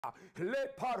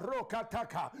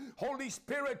Holy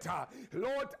Spirit,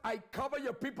 Lord, I cover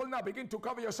your people now. Begin to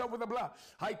cover yourself with the blood.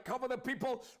 I cover the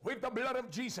people with the blood of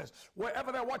Jesus.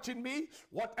 Wherever they're watching me,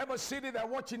 whatever city they're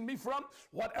watching me from,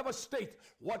 whatever state,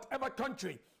 whatever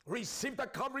country, receive the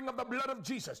covering of the blood of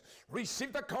Jesus.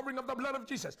 Receive the covering of the blood of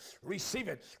Jesus. Receive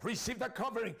it. Receive the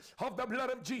covering of the blood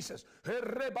of Jesus.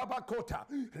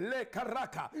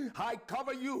 I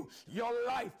cover you, your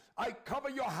life. I cover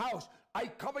your house. I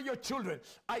cover your children.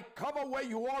 I cover where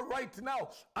you are right now.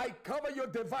 I cover your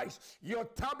device, your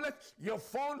tablet, your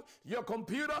phone, your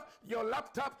computer, your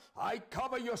laptop. I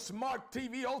cover your smart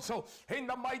TV also in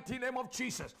the mighty name of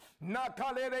Jesus.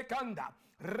 Nakalerekanda,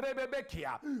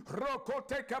 Rebebekia,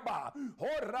 Rokotekaba,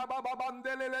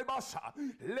 Orababandelebasa,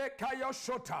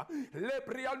 Lekayoshota,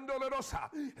 Lepriandolorosa,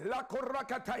 La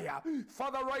Korakataya.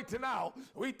 Father, right now,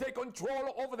 we take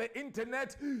control over the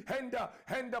internet and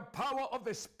the power of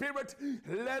the Spirit.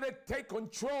 Let it take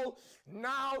control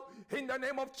now in the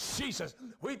name of Jesus.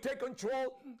 We take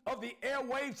control of the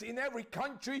airwaves in every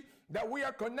country that we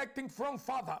are connecting from,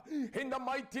 Father, in the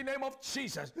mighty name of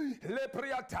Jesus.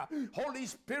 Lepriata, Holy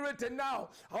Spirit, and now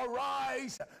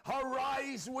arise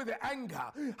with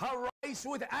anger, arise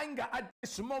with anger at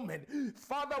this moment.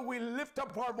 Father, we lift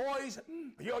up our voice,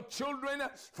 your children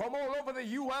from all over the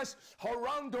U.S.,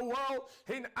 around the world,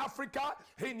 in Africa,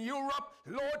 in Europe,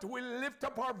 Lord, we lift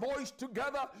up our voice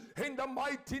together in the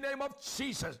mighty name of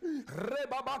Jesus.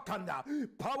 Rebabakanda,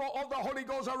 power of the Holy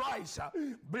Ghost arise,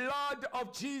 blood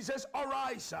of Jesus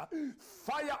arise,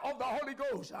 fire of the Holy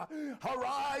Ghost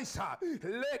arise,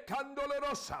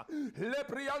 lekandolorosa,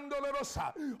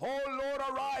 lepriandolorosa, oh Lord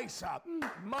arise,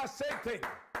 masete.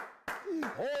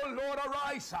 Oh Lord,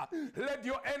 arise. Let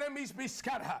your enemies be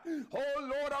scattered. Oh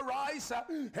Lord, arise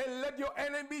and let your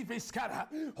enemies be scattered.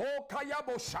 Oh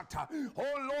Kayaboshata.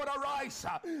 Oh Lord, arise.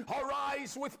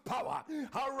 Arise with power.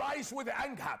 Arise with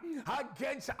anger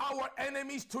against our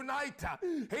enemies tonight.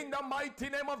 In the mighty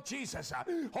name of Jesus.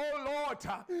 Oh Lord,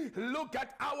 look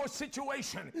at our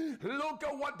situation. Look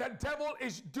at what the devil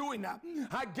is doing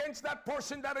against that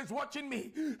person that is watching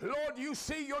me. Lord, you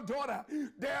see your daughter.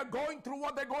 They are going through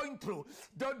what they're going through.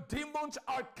 The demons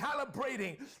are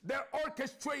calibrating, they're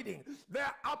orchestrating,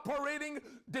 they're operating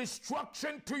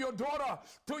destruction to your daughter,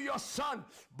 to your son.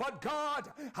 But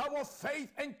God, our faith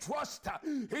and trust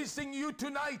is in you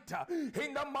tonight,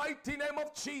 in the mighty name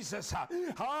of Jesus.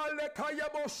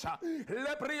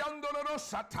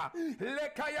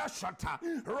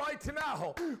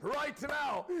 Right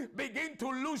now, begin to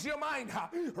lose your mind.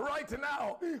 Right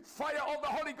now, fire of the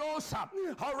Holy Ghost,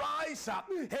 arise,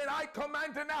 and I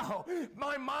command now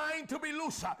my mind to be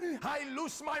loose. I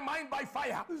loose my mind by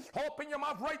fire. Open your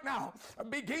mouth right now.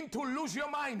 Begin to lose your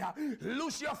mind.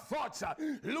 Lose your thoughts.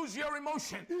 Lose your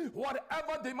emotion.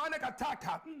 Whatever demonic attack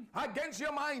against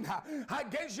your mind,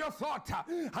 against your thought,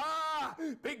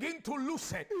 begin to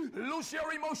lose it. Lose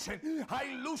your emotion.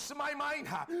 I lose my mind.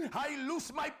 I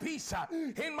lose my peace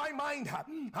in my mind.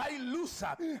 I lose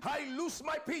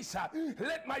my peace.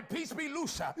 Let my peace be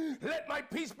loose. Let my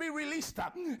peace be released.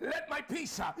 Let my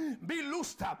peace be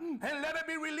loosed and let it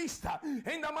be released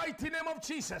in the mighty name of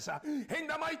Jesus. In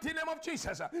the mighty name of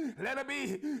Jesus, let it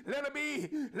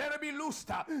be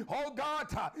loosed. Oh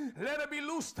God, let it be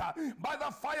loosed by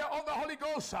the fire of the Holy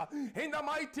Ghost in the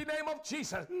mighty name of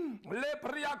Jesus.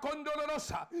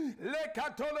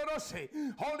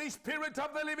 Holy Spirit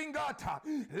of the living God,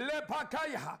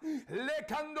 lepakaya,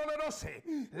 lekandolorose,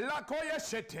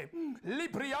 lakoyeshete,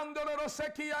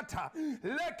 lipriandolorosekiata,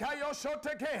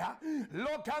 lekayoshotekea,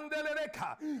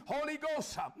 lokandelereka. Holy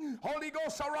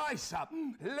Ghost, arise,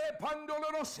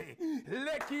 lepandolorose,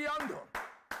 lekiando.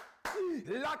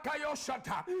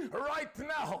 Right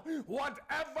now,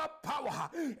 whatever power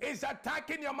is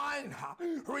attacking your mind,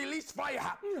 release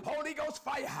fire, Holy Ghost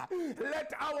fire.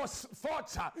 Let our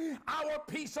thoughts, our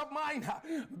peace of mind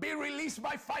be released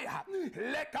by fire.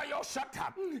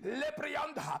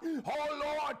 Oh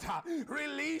Lord,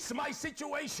 release my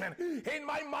situation in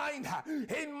my mind,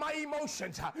 in my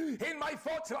emotions, in my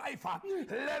thoughts life.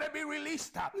 Let it be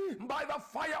released by the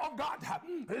fire of God.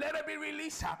 Let it be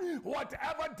released.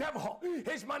 Whatever devil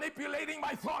is manipulating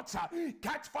my thoughts,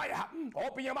 catch fire.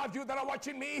 Open your mouth, you that are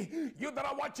watching me,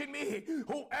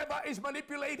 whoever is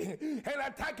manipulating and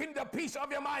attacking the peace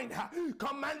of your mind,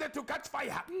 command it to catch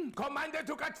fire. Command it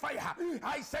to catch fire.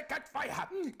 I say catch fire.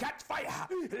 Catch fire.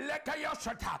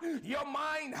 Your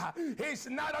mind is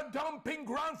not a dumping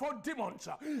ground for demons.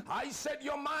 I said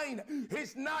your mind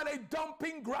is not a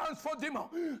dumping ground for demons.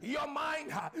 Your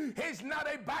mind is not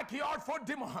a backyard for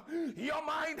demons. Your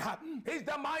mind is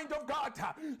the mind mind of God.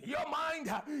 Your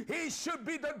mind, it should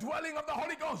be the dwelling of the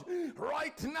Holy Ghost.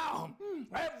 Right now,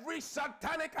 every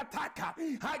satanic attack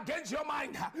against your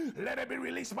mind, let it be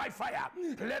released by fire.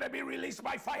 Let it be released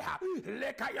by fire.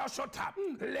 Lekayashota,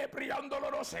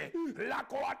 lebriandolorose,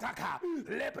 lakoataka,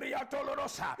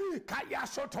 lebriatolorosa,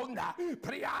 kayasotonda,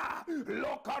 priya,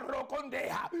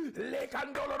 lokarokondea,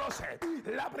 lekandolorose,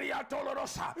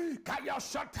 labriatolorosa,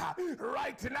 kayashota.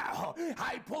 Right now,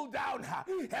 I pull down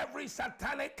every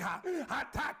satanic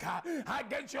attack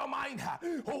against your mind.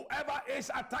 Whoever is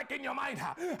attacking your mind,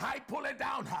 I pull it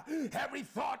down. Every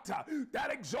thought that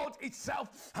exalts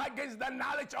itself against the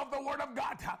knowledge of the word of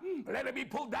God, let it be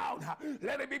pulled down.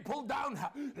 Let it be pulled down.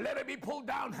 Let it be pulled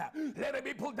down. Let it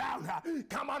be pulled down.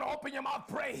 Come on, open your mouth,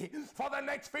 pray for the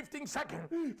next 15 seconds.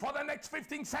 For the next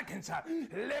 15 seconds.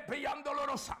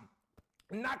 Lepiandolorosa.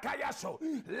 Nakayaso,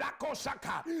 la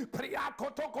cosaka,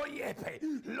 priakotoko yepe,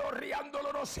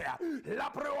 loriandolorosea, la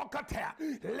preocatea,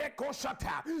 le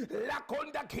cosata, la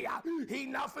condakia.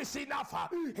 Enough is enough.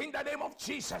 In the name of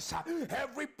Jesus,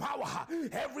 every power,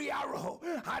 every arrow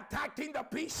attacking the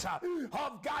peace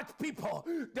of God's people,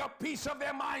 the peace of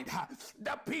their mind,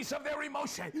 the peace of their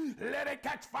emotion, let it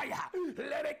catch fire.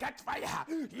 Let it catch fire.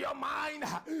 Your mind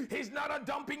is not a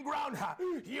dumping ground.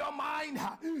 Your mind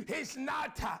is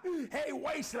not a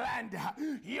wasteland.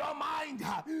 Your mind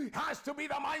has to be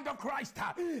the mind of Christ.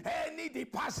 Any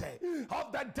deposit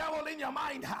of the devil in your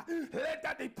mind, let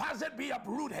that deposit be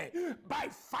uprooted by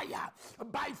fire,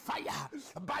 by fire,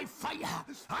 by fire.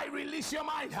 I release your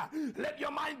mind. Let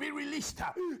your mind be released.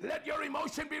 Let your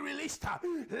emotion be released.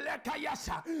 Let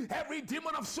every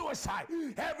demon of suicide,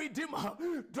 every demon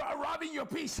robbing your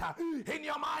peace in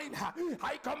your mind,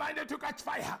 I command it to catch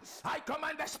fire. I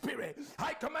command the spirit,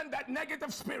 I command that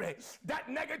negative spirit, that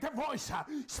negative voice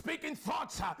speaking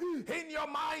thoughts in your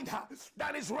mind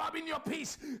that is robbing your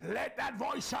peace. Let that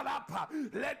voice shut up.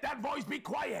 Let that voice be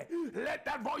quiet. Let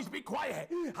that voice be quiet.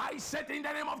 I said in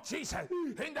the name of Jesus,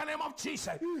 in the name of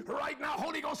Jesus, right now,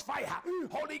 Holy Ghost fire,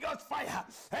 Holy Ghost fire.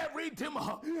 Every demon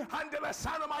under the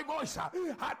sound of my voice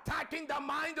attacking the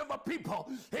mind of the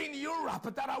people in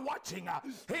Europe that are watching,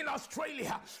 in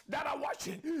Australia that are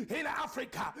watching, in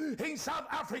Africa, in South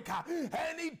Africa,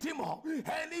 any demon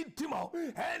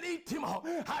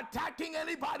attacking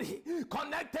anybody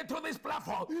connected to this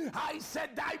platform, I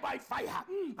said die by fire.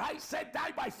 I said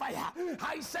die by fire.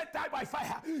 I said die by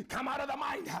fire. Come out of the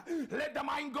mind. Let the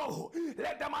mind go.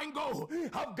 Let the mind go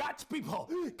of God's people.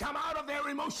 Come out of their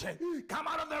emotion. Come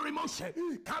out of their emotion.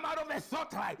 Come out of their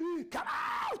thought life. Come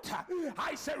out.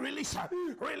 I said release her.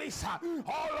 Release her.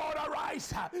 Oh Lord,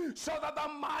 arise so that the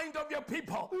mind of your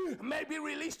people may be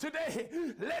released today.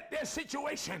 Let their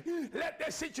situation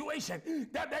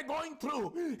that they're going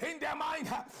through in their mind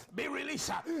be released.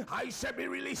 I said be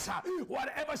released.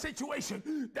 Whatever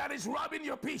situation that is robbing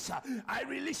your peace, I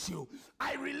release you.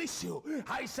 I release you.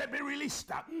 I said be released.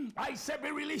 I said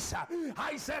be released.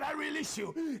 I said I release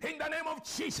you in the name of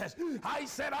Jesus. I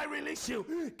said I release you.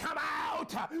 Come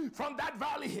out from that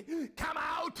valley. Come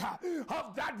out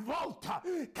of that vault.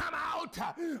 Come out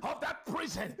of that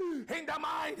prison in the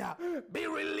mind. Be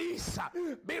released.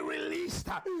 Be released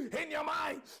in your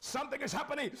mind. Something is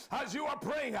happening as you are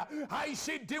praying. I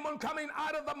see demon coming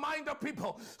out of the mind of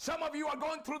people. Some of you are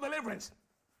going through deliverance.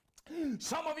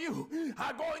 Some of you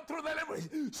are going through deliverance.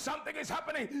 Something is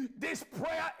happening. This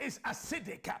prayer is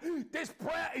acidic. This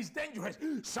prayer is dangerous.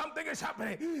 Something is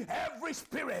happening. Every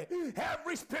spirit in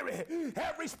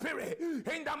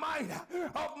the mind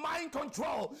of mind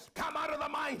control, come out of the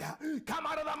mind. Come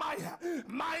out of the mind.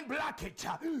 Mind blockage,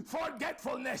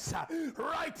 forgetfulness.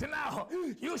 Right now,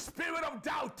 you spirit of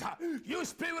doubt, you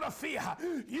spirit of fear,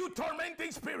 you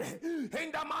tormenting spirit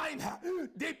in the mind,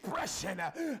 depression.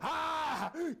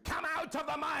 Come out of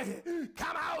the mind.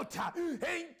 Come out.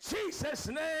 In Jesus'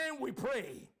 name we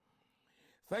pray.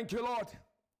 Thank you, Lord.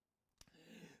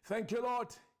 Thank you,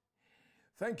 Lord.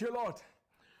 Thank you, Lord.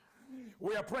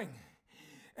 We are praying.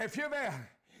 If you're there,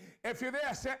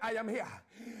 say, I am here.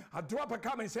 Drop a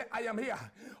comment, say, I am here.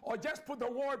 Or just put the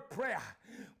word prayer.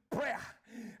 Prayer.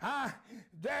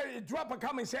 There, drop a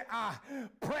comment, say,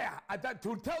 prayer.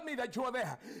 To tell me that you are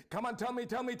there. Come on, tell me.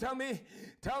 Tell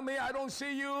me, I don't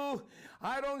see you.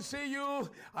 I don't see you.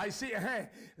 I see,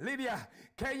 Lydia,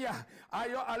 Kenya,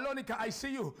 Alonica, I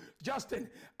see you. Justin,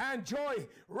 and Joy,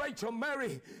 Rachel,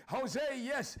 Mary, Jose,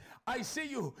 yes, I see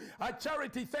you.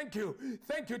 Charity, thank you.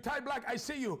 Thank you, Ty Black, I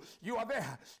see you. You are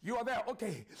there. You are there.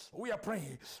 Okay, we are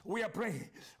praying. We are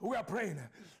praying. We are praying.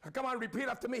 Come on, repeat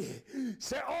after me.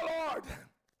 Say, oh Lord.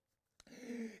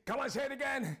 Come on, say it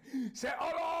again. Say,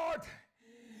 oh Lord,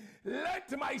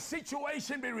 let my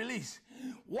situation be released.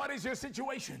 What is your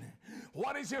situation?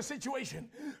 What is your situation?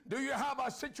 Do you have a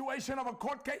situation of a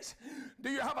court case? Do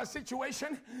you have a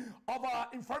situation of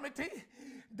infirmity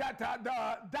that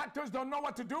the doctors don't know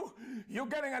what to do? You're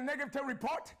getting a negative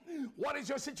report. What is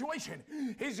your situation?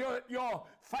 Is your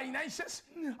finances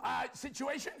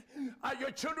situation? Are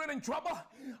your children in trouble?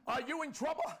 Are you in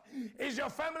trouble? Is your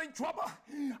family in trouble?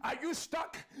 Are you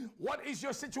stuck? What is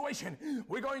your situation?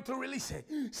 We're going to release it.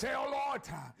 Say, oh Lord.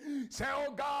 Say,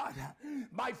 oh God,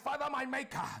 my Father, my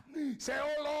Maker. Say,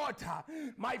 oh Lord,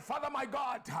 my Father, my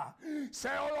God. Say,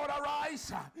 oh Lord,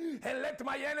 arise and let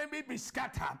my enemy be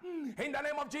scattered. In the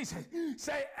name of Jesus.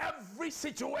 Say, every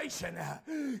situation.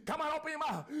 Come on, open your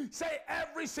mouth. Say,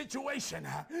 every situation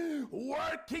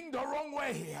working the wrong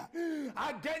way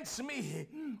against me.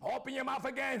 Open your mouth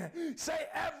again. Say,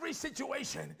 every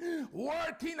situation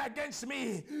working against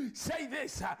me. Say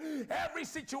this, every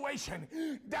situation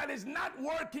that is not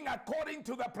working according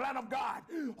to the plan of God.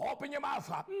 Open your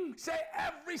mouth. Say,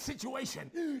 every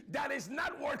situation that is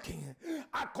not working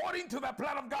according to the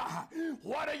plan of God.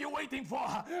 What are you waiting for?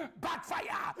 Backfire.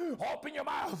 Open your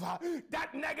mouth.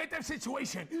 That negative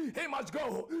situation, it must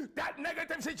go. That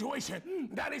negative situation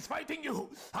that is fighting you,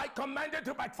 I command it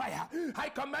to backfire. I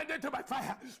command it to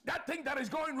backfire. That thing that is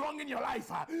going wrong in your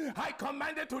life, I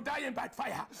command it to die in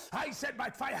backfire. I said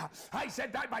backfire. I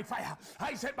said die by fire.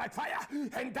 I said backfire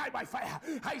and die by fire.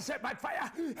 I said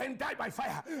backfire and die by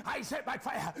fire. I said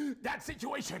backfire. That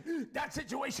situation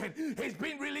is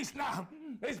being released now.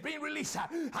 It's being released.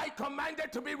 I command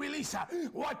it to be released.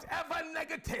 Whatever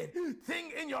negative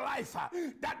thing in your life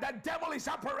that the devil is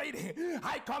operating,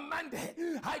 I command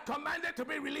it to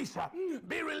be released.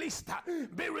 Be released.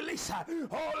 Be released.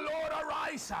 Oh Lord,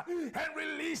 arise and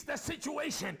release the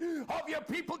situation of your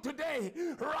people today,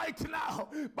 right now,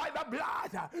 by the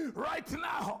blood, right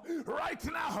now.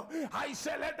 I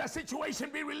say, let the situation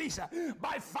be released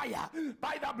by fire,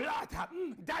 by the blood.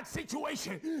 That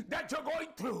situation that you're going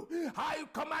through, I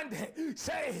command it.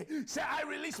 Say, I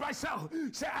release myself.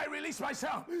 Say, I release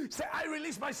myself. Say, I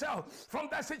release myself from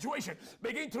that situation.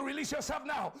 Begin to release yourself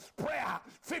now. Prayer,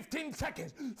 15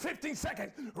 seconds. 15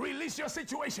 seconds. Release your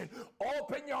situation.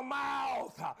 Open your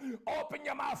mouth. Open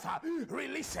your mouth.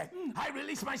 Release it. I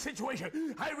release my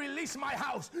situation. I release my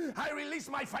house. I release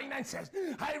my finances.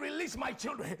 I release my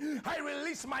children. I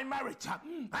release my marriage.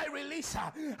 I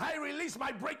release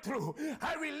my breakthrough.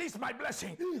 I release my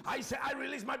blessing. I say, I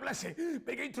release my blessing.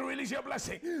 Begin to release your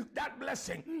blessing. That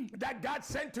blessing that God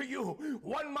sent to you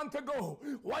 1 month ago,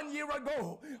 1 year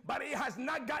ago, but it has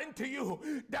not gotten to you.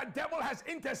 The devil has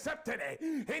intercepted it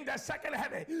in the second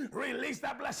heaven. Release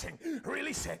that blessing.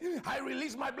 Release it. I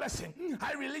release my blessing.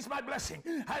 I release my blessing.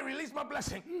 I release my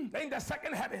blessing in the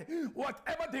second heaven.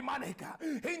 Whatever demonic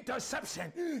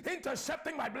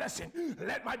intercepting my blessing,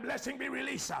 let my blessing be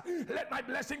released. Let my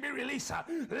blessing be released.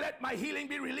 Let my healing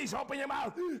be released. Open your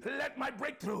mouth. Let my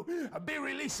breakthrough be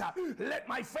released. Let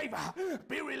my favor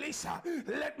be released.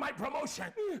 Let my promotion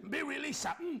be released.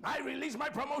 I release my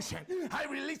promotion. I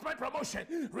release my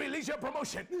promotion. Release your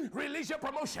promotion. Release your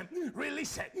promotion.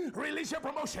 Release it. Release your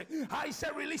promotion. I say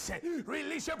release it.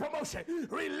 Release your promotion.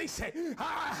 Release it.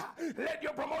 Let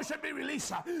your promotion be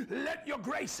released. Let your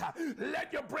grace.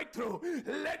 Let your breakthrough.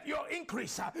 Let your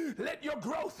increase. Let your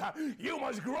growth. You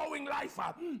must grow in life.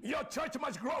 Your church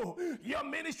must grow. Your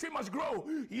ministry must grow.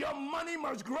 Your money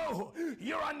must grow.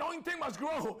 Your anointing must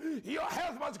grow. Your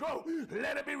health must grow.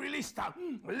 Let it be released.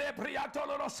 Le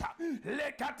priatolorosa,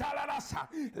 le catalarasa,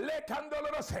 le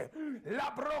candolorose,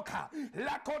 la broca,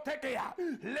 la cotequea,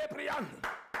 le prian.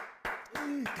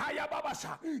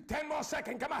 10 more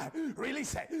seconds. Come on.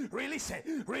 Release it. Release it.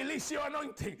 Release your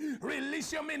anointing.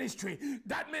 Release your ministry.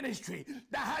 That ministry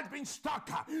that has been stuck.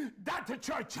 That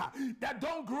church that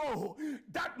don't grow.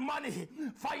 That money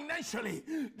financially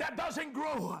that doesn't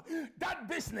grow. That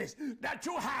business that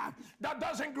you have that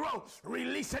doesn't grow.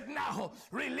 Release it now.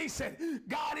 Release it.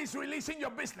 God is releasing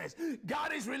your business.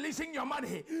 God is releasing your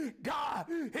money. God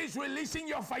is releasing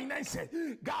your finances.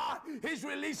 God is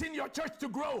releasing your church to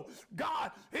grow.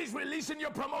 God is releasing your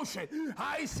promotion.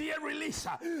 I see a release.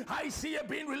 I see it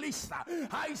being released.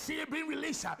 I see it being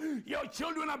released. Your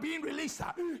children are being released.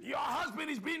 Your husband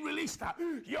is being released.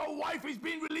 Your wife is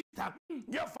being released.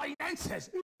 Your finances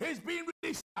is being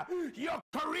released. Your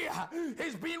career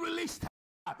is being released.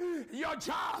 Your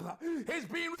job is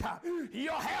being released.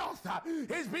 Your health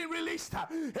is being released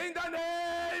in the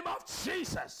name of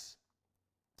Jesus.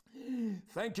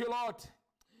 Thank you, Lord.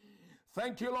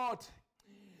 Thank you, Lord.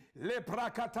 Le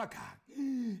prakataka,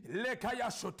 le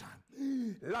kayasota.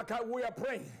 Like we are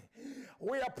praying.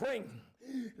 We are praying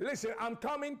Listen, I'm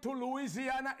coming to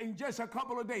Louisiana in just a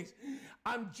couple of days.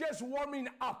 I'm just warming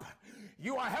up.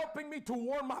 You are helping me to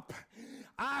warm up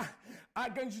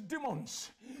against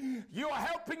demons. You are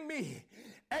helping me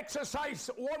exercise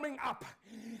warming up.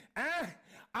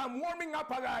 I'm warming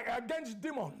up against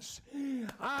demons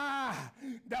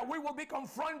that we will be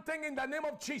confronting in the name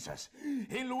of Jesus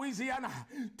in Louisiana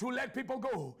to let people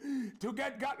go, to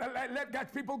let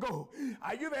God's people go.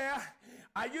 Are you there?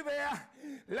 Are you there?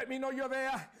 Let me know you're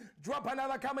there. Drop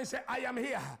another comment, say, I am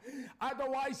here.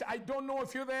 Otherwise, I don't know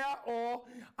if you're there, or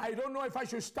I don't know if I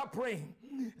should stop praying.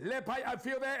 If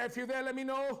you're there, let me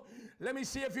know. Let me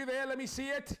see if you're there. Let me see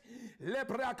it.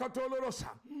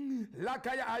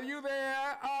 Are you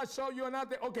there? So you're not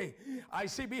there. Okay. I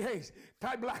see B. Hayes,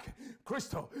 Ty Black,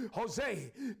 Crystal,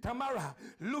 Jose, Tamara,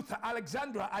 Luther,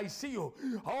 Alexandra. I see you.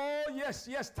 Oh, yes,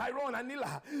 Tyrone,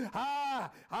 Anila.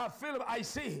 Philip, I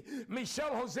see.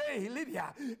 Michelle, Jose,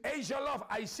 Lydia, Asia Love,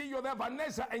 I see you there.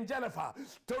 Vanessa and Jennifer.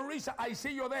 Teresa, I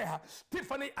see you there.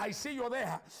 Tiffany, I see you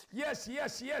there. Yes.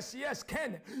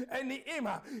 Ken and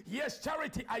Neema. Yes,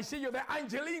 Charity, I see you there.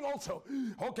 Angeline also.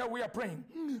 Okay, we are praying.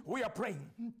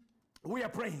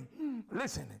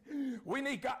 Listen, we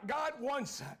need God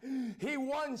wants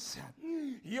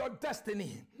your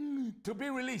destiny to be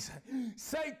released.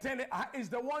 Satan is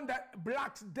the one that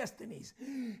blocks destinies.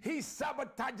 He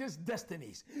sabotages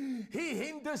destinies. He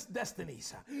hinders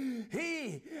destinies.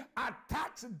 He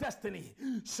attacks destiny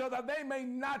so that they may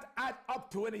not add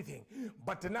up to anything.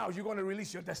 But now you're going to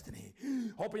release your destiny.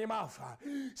 Open your mouth.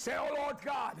 Say, oh Lord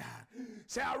God,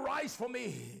 say, arise for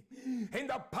me in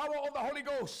the power of the Holy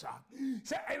Ghost.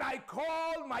 Say, and I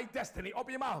call my destiny.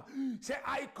 Open your mouth. Say,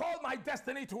 I call my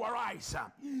destiny to arise.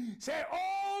 Say,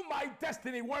 oh, my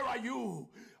destiny, where are you?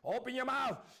 Open your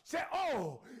mouth. Say,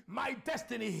 oh, my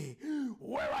destiny,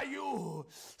 where are you?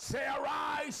 Say,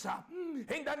 arise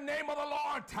in the name of the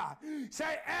Lord.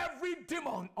 Say, every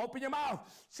demon, open your mouth.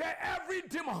 Say, every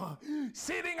demon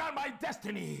sitting on my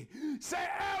destiny. Say,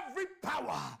 every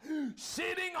power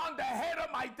sitting on the head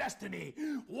of my destiny.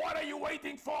 What are you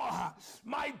waiting for?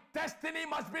 My destiny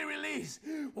must be released.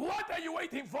 What are you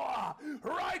waiting for?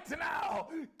 Right now,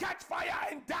 catch fire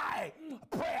and die.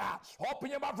 Prayer.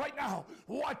 Open your mouth right now.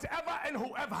 Whatever and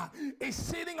whoever is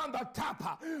sitting on the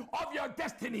top of your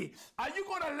destiny, are you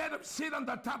going to let them sit on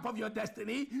the top of your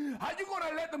destiny? Are you going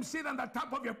to let them sit on the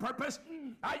top of your purpose?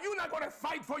 Are you not going to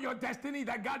fight for your destiny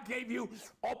that God gave you?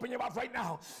 Open your mouth right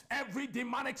now. Every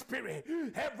demonic spirit,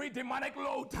 every demonic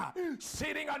load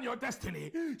sitting on your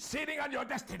destiny,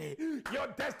 your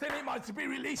destiny must be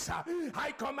released.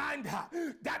 I command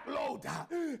that load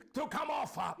to come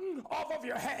off of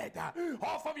your head,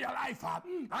 off of your life.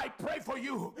 I pray for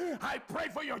you. I pray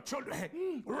for your children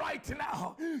right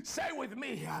now. Say with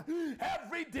me,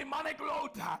 every demonic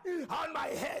load on my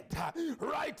head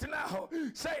right now.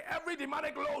 Say, every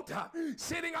demonic load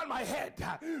sitting on my head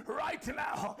right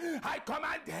now, I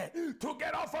command it to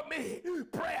get off of me.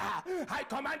 Prayer. I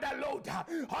command that load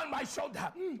on my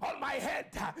shoulder, on my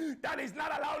head, that is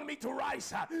not allowing me to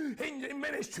rise in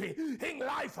ministry, in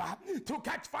life, to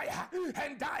catch fire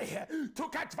and die, to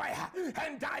catch fire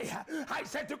and die. I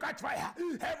said to catch fire.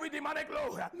 Every demonic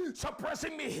load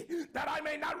suppressing me that I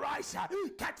may not rise,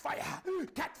 catch fire and die,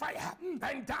 catch fire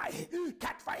and die,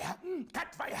 catch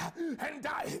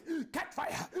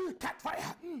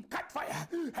fire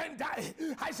and die.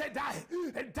 I said die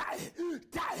and die.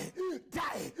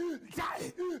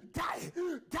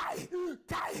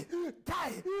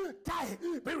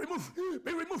 Be removed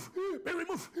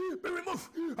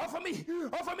off of me.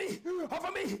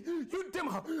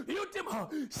 You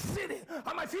demon sitting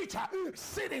on my future,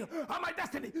 sitting on my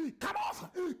destiny. Come off.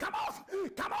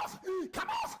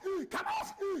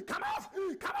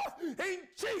 In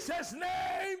Jesus'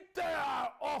 name, they are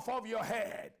off of your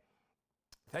head.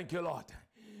 Thank you, Lord.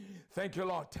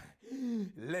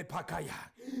 Le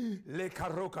pakaya, le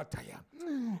karokataya,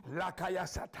 la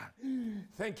kayasata.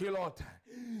 Thank you, Lord.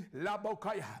 La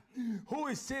bokaya. Who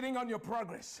is sitting on your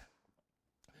progress?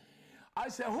 I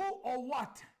said, who or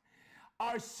what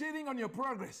are sitting on your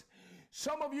progress?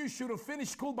 Some of you should have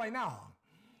finished school by now.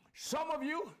 Some of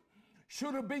you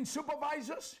should have been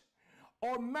supervisors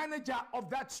or manager of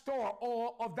that store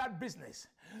or of that business.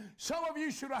 Some of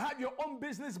you should have had your own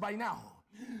business by now.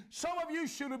 Some of you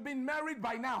should have been married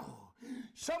by now.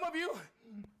 Some of you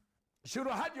should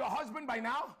have had your husband by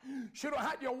now. Should have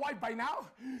had your wife by now.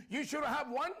 You should have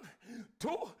 1,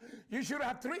 2. You should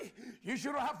have 3. You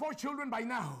should have 4 children by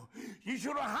now. You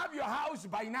should have your house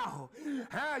by now.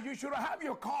 You should have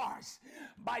your cars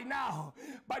by now,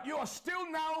 but you are still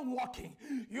now walking.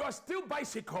 You are still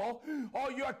bicycle,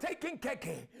 or you are taking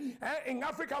keke. In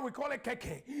Africa, we call it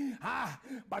keke.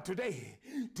 But today,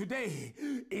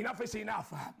 enough is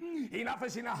enough. Enough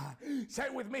is enough. Say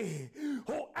with me,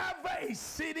 whoever is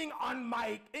sitting on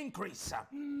my increase,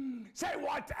 say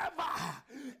whatever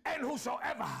and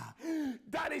whosoever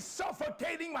that is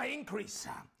suffocating my increase,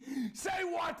 say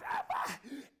whatever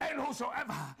and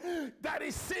whosoever that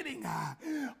is sitting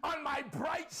on my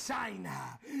bright shine,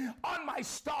 on my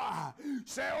star,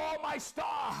 say, oh my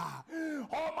star,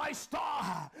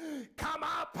 come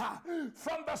up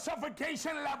from the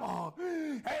suffocation level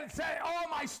and say, oh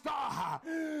my star,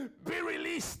 be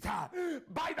released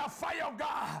by the fire of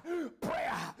God.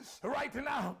 Prayer right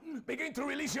now. Begin to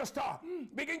release your star.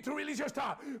 Begin to release your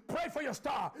star. Pray for your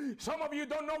star. Some of you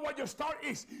don't know what your star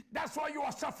is. That's why you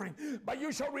are suffering. But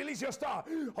you shall release your star.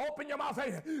 Open your mouth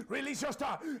and release your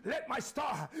star. Let my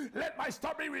star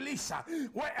be released.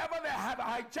 Wherever they have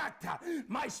hijacked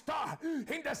my star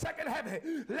in the second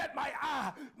heaven, let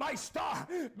my star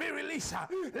be released.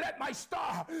 Let my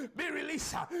star be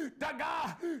released. The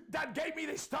God that gave me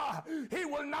the star, he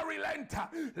will not relent.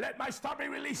 Let my star be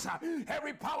released.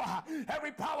 Every power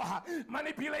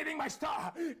manipulating my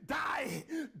star, die.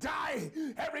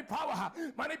 Every power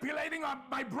manipulating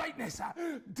my brightness,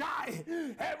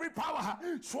 die. Every power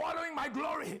swallowing my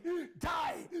glory,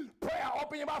 die. Prayer,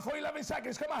 open your mouth for 11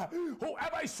 seconds. Come on.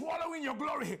 Whoever is swallowing your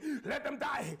glory, let them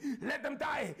die. Let them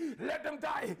die. Let them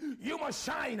die. You must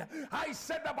shine. I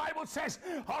said, the Bible says,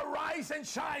 arise and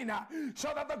shine,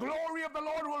 so that the glory of the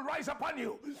Lord will rise upon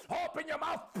you. Open your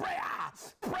mouth. Prayer.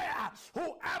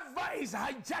 Whoever is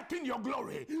hijacking your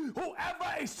glory,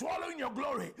 whoever is swallowing your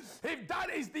glory, if that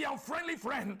is the unfriendly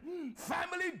friend,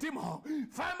 family demon,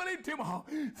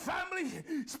 family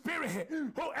spirit,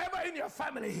 whoever in your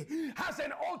family has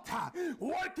an altar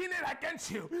working it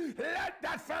against you, let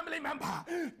that family member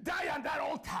die on that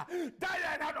altar. Die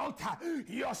on that altar.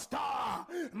 Your star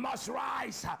must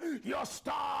rise. Your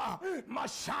star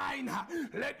must shine.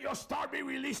 Let your star be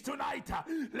released tonight.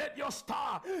 Let your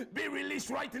star be released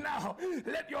right now.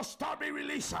 Let your star be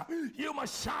released. You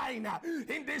must shine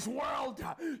in this world.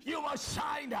 You must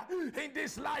shine in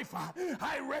this life.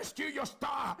 I rescue your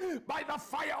star by the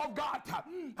fire of God.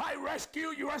 I rescue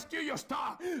your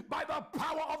star by the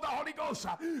power of the Holy Ghost.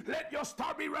 Let your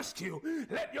star be rescued.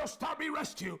 Let your star be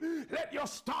rescued. Let your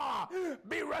star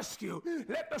be rescued.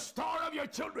 Let the star of your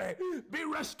children be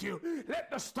rescued.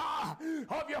 Let the star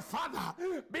of your father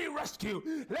be rescued.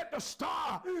 Let the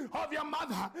star of your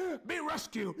mother be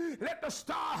rescued. Let the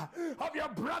star of your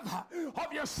brother,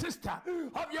 of your sister,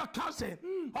 of your cousin,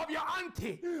 of your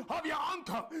auntie, of your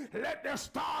uncle, let their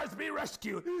stars be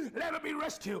rescued. Let them be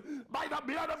rescued by the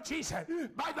blood of Jesus.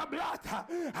 By the blood.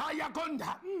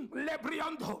 Ayagonda,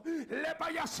 Lebriando,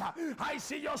 Lepayasa. I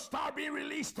see your star being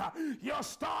released. Your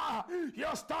star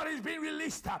is being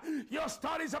released. Your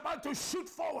star is about to shoot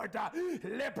forward.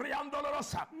 Lebriando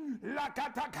Lorosa,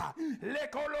 Lakataka,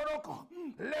 Lekoloroko,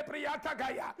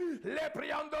 Lepriatagaya,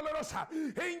 Lebriando Lorosa.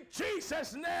 In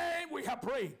Jesus' name we have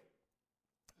prayed.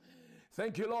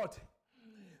 Thank you, Lord.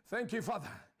 Thank you, Father.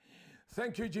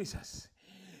 Thank you, Jesus.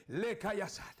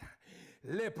 Lekayasada,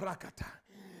 Leprakata.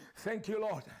 Thank you,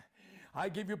 Lord. I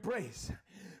give you praise.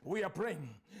 We are praying.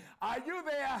 Are you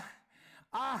there?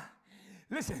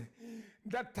 Listen,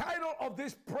 the title of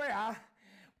this prayer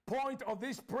point of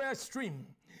this prayer stream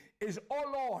is, oh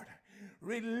Lord,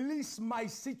 release my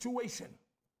situation.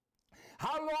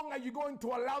 How long are you going to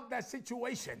allow that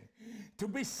situation to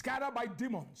be scattered by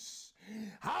demons?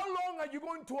 How long are you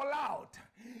going to allow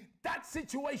that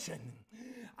situation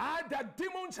that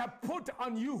demons have put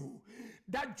on you,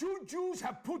 that Jews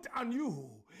have put on you,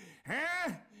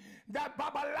 that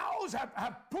Babalaos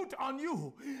have put on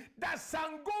you, that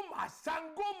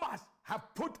Sangomas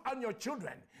have put on your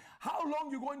children? How long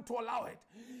are you going to allow it?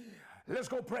 Let's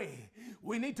go pray.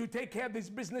 We need to take care of this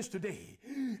business today.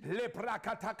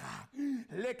 Leprakataka,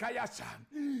 lekayasa.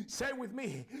 Say with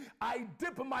me, I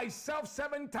dip myself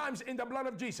 7 times in the blood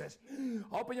of Jesus.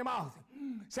 Open your mouth.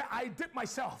 Say, I dip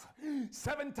myself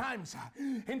 7 times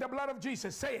in the blood of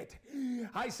Jesus. Say it.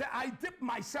 I say, I dip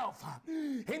myself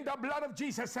in the blood of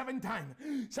Jesus 7 times.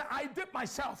 Say, I dip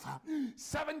myself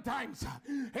 7 times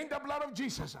in the blood of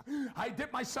Jesus. I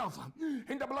dip myself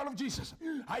in the blood of Jesus.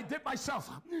 I dip myself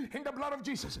in the blood of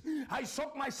Jesus. I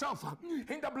soak myself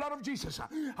in the blood of Jesus.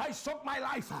 I soak my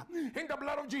life in the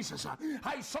blood of Jesus.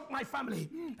 I soak my family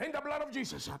in the blood of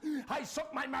Jesus. I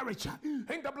soak my marriage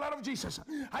in the blood of Jesus.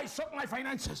 I soak my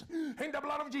finances finances in the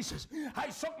blood of Jesus. I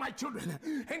soak my children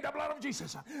in the blood of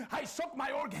Jesus. I soak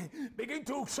my organ. Begin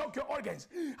to soak your organs.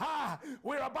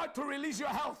 We're about to release your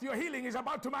health. Your healing is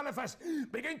about to manifest.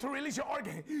 Begin to release your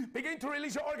organ. Begin to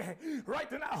release your organ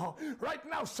right now. Right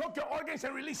now, soak your organs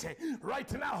and release it.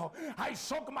 Right now, I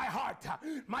soak my heart,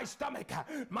 my stomach,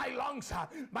 my lungs,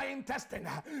 my intestine,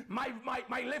 my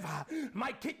liver,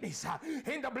 my kidneys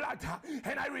in the blood,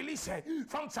 and I release it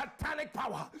from satanic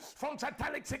power, from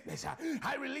satanic sickness.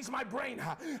 I release my brain.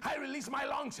 I release my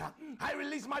lungs. I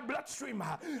release my bloodstream.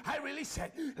 I release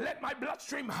it. Let my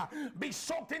bloodstream be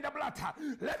soaked in the blood.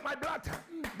 Let my blood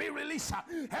be released.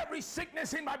 Every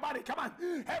sickness in my body, come on,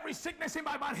 every sickness in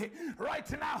my body right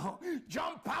now,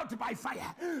 jump out by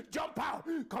fire. Jump out.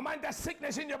 Command the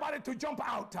sickness in your body to jump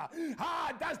out.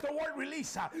 That's the word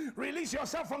release. Release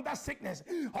yourself from that sickness.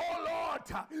 Oh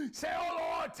Lord, say,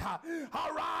 oh Lord,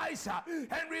 arise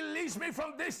and release me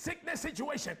from this sickness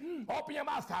situation. Open your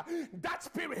mouth. That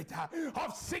spirit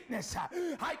of sickness,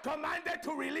 I command it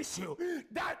to release you.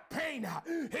 That pain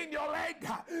in your leg,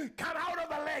 come out of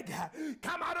the leg.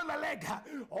 Come out of the leg.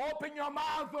 Open your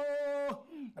mouth. Oh,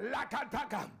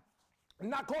 lakataka.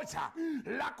 Nakosa,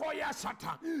 Lakoya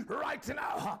Sata. Right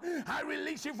now, I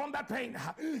release you from that pain.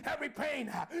 Every pain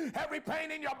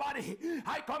in your body,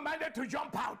 I command it to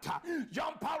jump out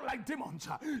like demons.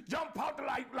 Jump out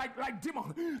like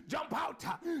demons. Jump out.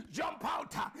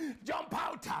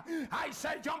 I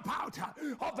say jump out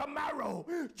of the marrow.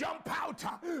 Jump out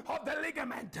of the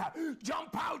ligament.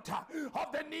 Jump out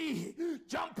of the knee.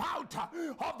 Jump out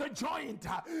of the joint.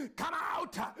 Come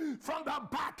out from the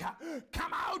back.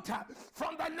 Come out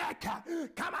from the neck,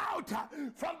 come out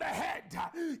from the head,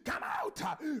 come out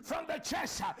from the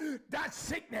chest. That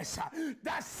sickness,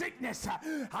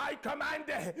 I command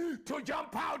to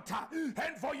jump out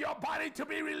and for your body to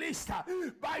be released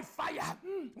by fire.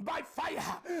 By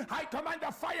fire, I command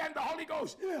the fire and the Holy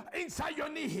Ghost inside your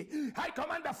knee. I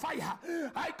command the fire.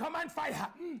 I command fire.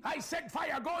 I said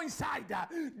fire, go inside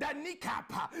the kneecap,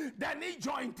 the knee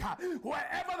joint,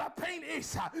 wherever the pain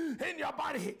is in your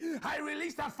body. I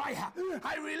release that fire.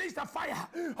 I release the fire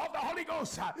of the Holy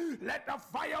Ghost. Let the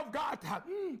fire of God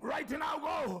right now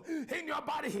go in your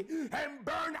body and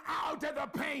burn out the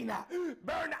pain,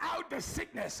 burn out the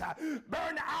sickness,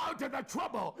 burn out the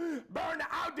trouble, burn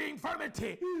out the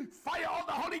infirmity. Fire of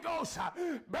the Holy Ghost,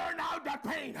 burn out the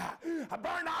pain,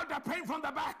 burn out the pain from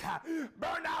the back,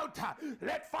 burn out.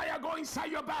 Let fire go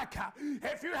inside your back.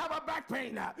 If you have a back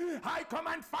pain, I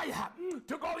command fire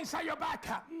to go inside your back.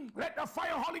 Let the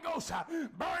fire of Holy Ghost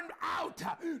burn out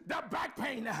the back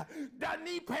pain, the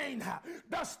knee pain,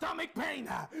 the stomach pain,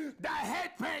 the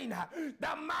head pain,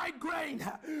 the migraine,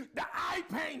 the eye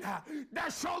pain, the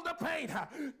shoulder pain,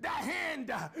 the hand,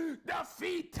 the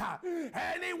feet,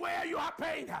 anywhere you have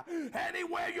pain,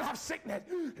 anywhere you have sickness,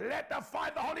 let the fire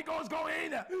of the Holy Ghost go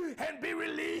in and be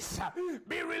released.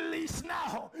 Be released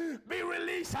now. Be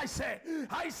released, I said.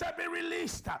 I said be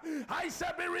released. I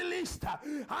said be released.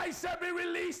 I said be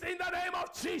released in the name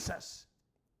of Jesus.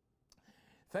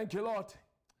 Thank you, Lord.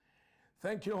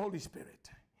 Thank you, Holy Spirit.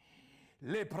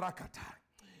 Le prakata,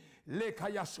 le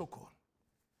kayasoko,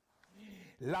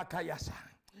 la kayasa.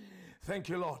 Thank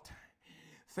you, Lord.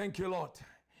 Thank you, Lord.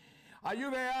 Are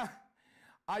you there?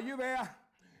 Are you there?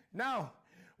 Now,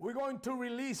 we're going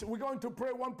to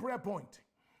pray one prayer point.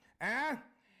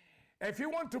 If you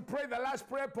want to pray the last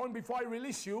prayer point before I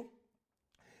release you,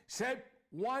 say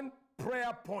one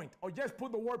prayer point, or just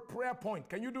put the word prayer point.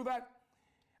 Can you do that?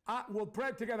 We'll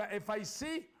pray together. If I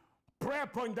see prayer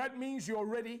point, that means you're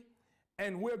ready,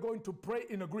 and we're going to pray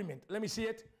in agreement. Let me see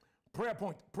it. Prayer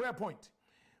point, prayer point,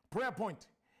 prayer point,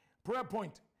 prayer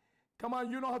point. Come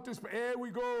on, you know how to speak. Here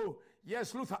we go.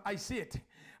 Yes, Luther, I see it.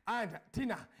 And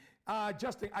Tina,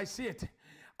 Justin, I see it.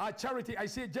 Charity, I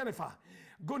see it. Jennifer,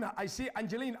 Gunnar, I see it.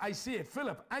 Angeline, I see it.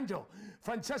 Philip, Angel,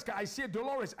 Francesca, I see it.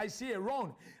 Dolores, I see it.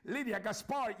 Ron, Lydia,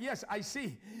 Gaspar, yes, I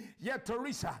see. Yeah,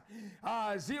 Teresa,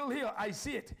 Zeal Hill, I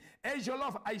see it. Asia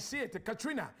Love, I see it.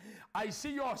 Katrina, I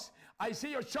see yours. I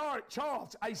see your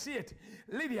Charles, I see it.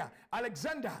 Lydia,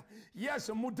 Alexander,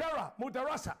 yes,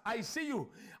 Mudarasa, I see you.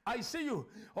 I see you.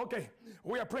 Okay,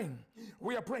 we are praying.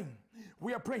 We are praying.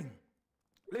 We are praying.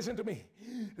 Listen to me.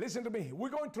 Listen to me. We're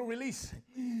going to release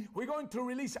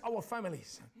our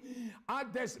families.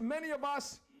 There's many of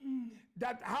us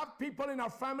that have people in our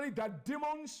family that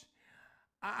demons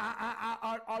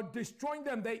are destroying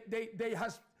them. They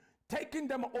has taken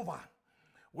them over.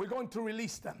 We're going to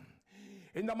release them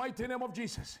in the mighty name of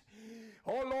Jesus.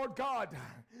 Oh Lord God,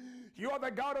 you are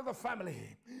the God of the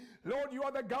family. Lord, you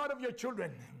are the God of your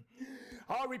children.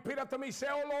 Oh, repeat after me. Say,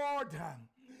 oh Lord,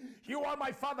 you are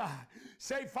my Father.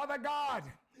 Say, Father God,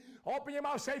 Open your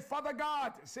mouth. Say, Father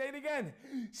God. Say it again.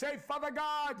 Say, Father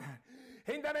God,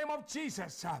 in the name of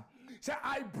Jesus. Say,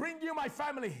 I bring you my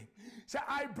family. Say,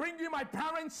 I bring you my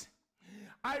parents.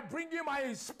 I bring you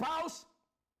my spouse.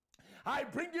 I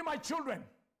bring you my children.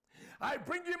 I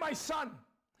bring you my son.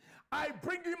 I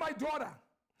bring you my daughter.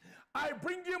 I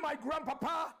bring you my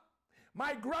grandpapa,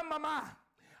 my grandmama.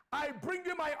 I bring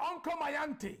you my uncle, my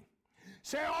auntie.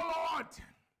 Say, oh Lord,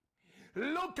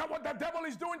 look at what the devil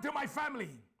is doing to my family.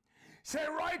 Say,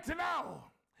 right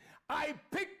now, I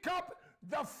pick up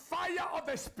the fire of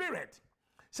the Spirit.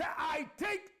 Say, I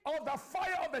take of the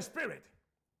fire of the Spirit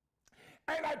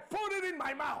and I put it in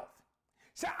my mouth.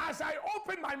 Say, as I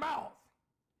open my mouth,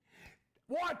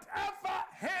 whatever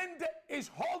hand is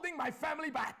holding my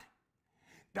family back,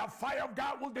 the fire of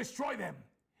God will destroy them.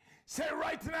 Say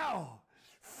right now,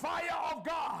 fire of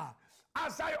God,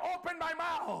 as I open my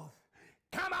mouth,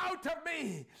 come out of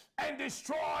me and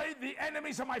destroy the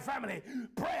enemies of my family.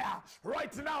 Prayer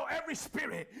right now, every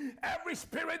spirit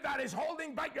that is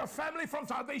holding back your family from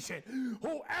salvation,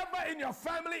 whoever in your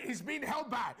family is being held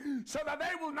back so that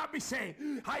they will not be saved,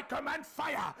 I command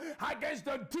fire against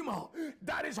the demon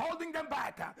that is holding them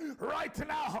back. Right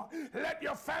now, let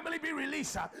your family be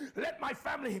released. Let my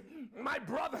family, my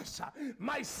brothers,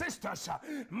 my sisters,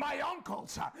 my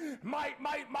uncles, my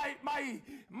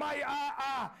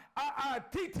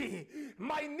titi,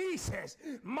 my nieces,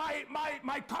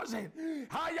 my cousin,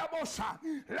 Hayabosa,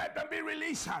 let them be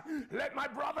released. Let my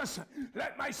brothers,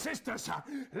 let my sisters,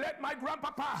 let my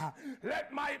grandpapa,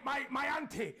 let my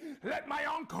auntie, let my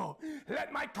uncle,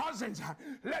 let my cousins,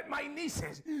 let my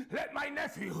nieces, let my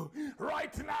nephew,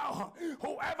 right now,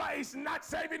 whoever is not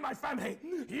saving my family,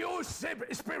 you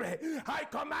spirit, I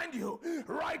command you,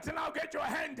 right now, get your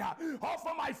hand off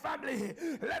of my family.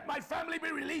 Let my family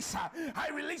be released. I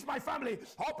release my family.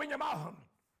 Open your mouth.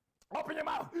 Open your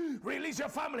mouth. Release your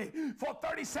family for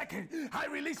 30 seconds. I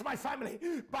release my family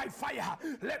by fire.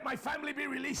 Let my family be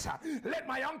released. Let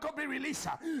my uncle be released.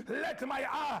 Let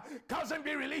my cousin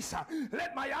be released.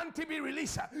 Let my auntie be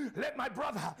released. Let my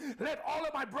brother, let all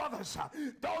of my brothers,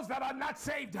 those that are not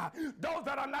saved, those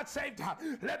that are not saved,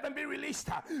 let them be released.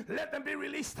 Let them be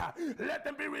released. Let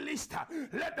them be released.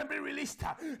 Let them be released.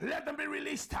 Let them be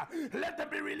released. Let them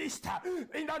be released.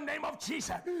 In the name of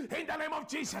Jesus. In the name of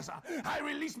Jesus. I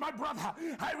release my brother,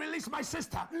 I release my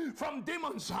sister from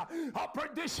demons of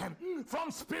perdition, from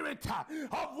spirit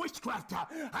of witchcraft.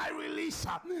 I release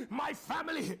my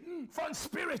family from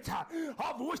spirit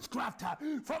of witchcraft,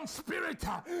 from spirit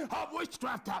of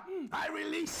witchcraft. I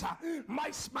release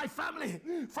my family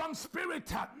from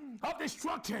spirit of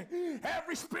destruction.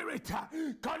 Every spirit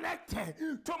connected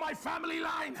to my family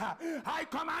line, I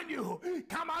command you,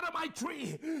 come out of my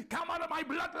tree, come out of my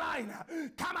bloodline,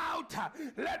 come out.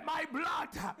 Let my blood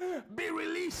be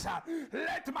released.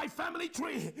 Let my family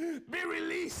tree be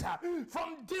released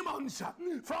from demons,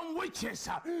 from witches,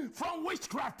 from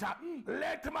witchcraft.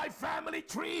 Let my family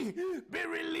tree be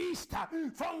released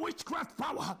from witchcraft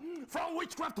power, from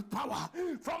witchcraft power,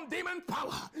 from demon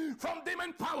power, from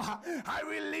demon power. I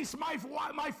release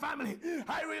my family.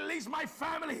 I release my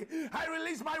family. I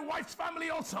release my wife's family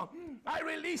also. I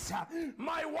release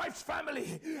my wife's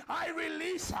family. I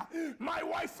release my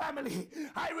wife's family.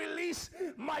 I release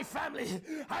my family.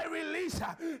 I release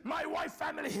my wife's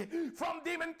family from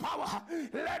demon power.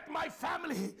 Let my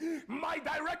family, my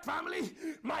direct family,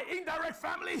 my indirect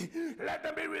family, let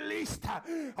them be released.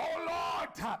 Oh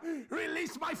Lord,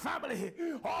 release my family.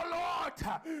 Oh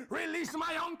Lord, release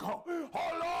my uncle.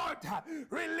 Oh Lord,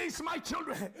 release my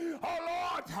children. Oh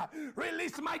Lord,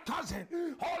 release my cousin.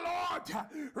 Oh Lord,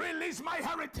 release my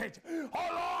heritage.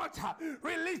 Oh Lord,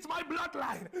 release my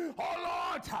bloodline.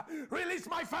 Oh Lord, release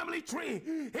my family tree.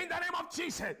 In the name of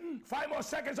Jesus. 5 more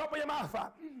seconds. Open your mouth.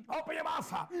 Open your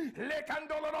mouth.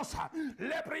 Lekandolorosa.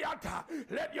 Lepriata.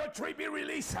 Let your tree be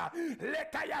released.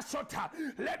 Lekayasota.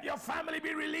 Let your family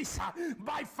be released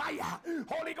by fire.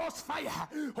 Holy Ghost fire.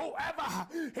 Whoever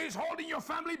is holding your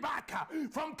family back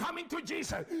from coming to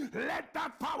Jesus, let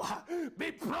that power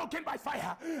be broken by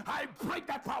fire. I break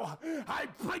that power. I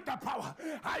break that power.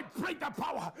 I break that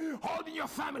power holding your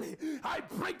family. I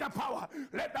break that power.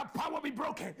 Let that power be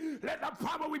broken. Let that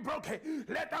power be broken.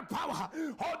 Let that power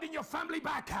holding your family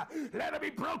back, let it be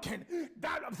broken.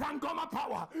 That Zangoma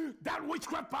power, that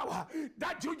witchcraft power,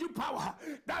 that juju power,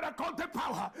 that occult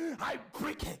power, I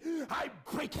break it. I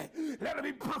break it. Let it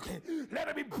be broken. Let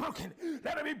it be broken.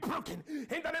 Let it be broken.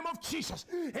 In the name of Jesus.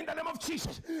 In the name of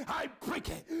Jesus. I break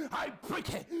it. I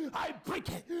break it. I break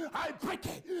it. I break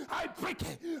it. I break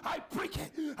it. I break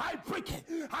it. I break it.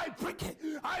 I break it.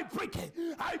 I break it.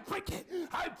 I break it.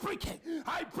 I break it.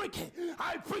 I break it.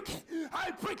 I break it.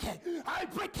 I break it. I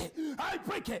break it. I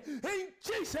break it. In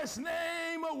Jesus'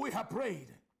 name we have prayed.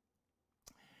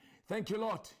 Thank you,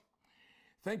 Lord.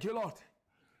 Thank you, Lord.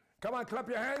 Come on, clap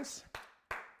your hands.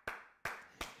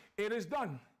 It is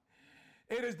done.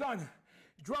 It is done.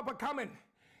 Drop a comment.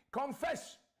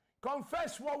 Confess.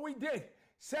 Confess what we did.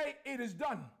 Say it is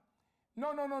done.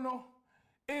 No, no, no, no.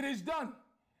 It is done.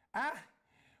 Huh?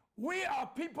 We are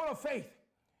people of faith.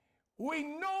 We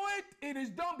know it. It is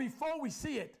done before we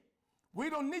see it. We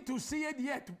don't need to see it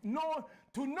yet. No,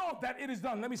 to know that it is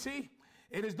done. Let me see.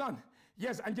 It is done.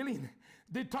 Yes, Angeline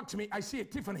did talk to me. I see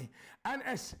it. Tiffany. And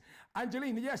S.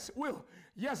 Angeline. Yes. Will.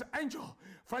 Yes. Angel.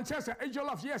 Francesca. Angel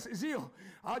Love. Yes. Zeal.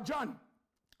 John.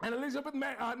 And Elizabeth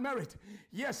Merritt.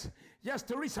 Yes. Yes.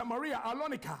 Teresa. Maria.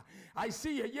 Alonica. I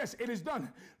see it. Yes. It is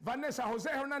done. Vanessa. Jose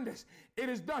Hernandez. It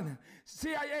is done.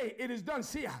 CIA. It is done.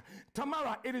 Sia.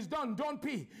 Tamara. It is done. Don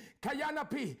P. Kayana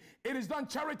P. It is done.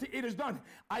 Charity. It is done.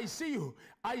 I see you.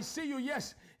 I see you.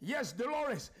 Yes. Yes.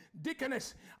 Dolores.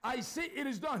 Deaconess. I see it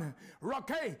is done.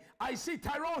 Roque. I see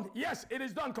Tyrone. Yes. It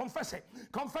is done. Confess it.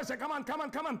 Confess it. Come on. Come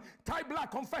on. Come on. Ty Black.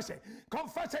 Confess it.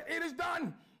 Confess it. It is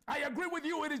done. I agree with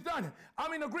you. It is done.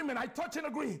 I'm in agreement. I touch and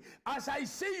agree. As I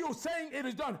see you saying it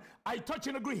is done, I touch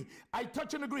and agree. I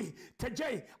touch and agree.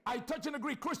 TJ, I touch and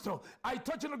agree. Crystal, I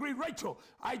touch and agree. Rachel,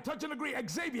 I touch and agree.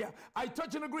 Xavier, I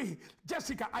touch and agree.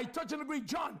 Jessica, I touch and agree.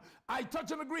 John, I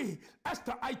touch and agree.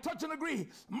 Esther, I touch and agree.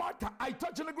 Martha, I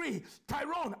touch and agree.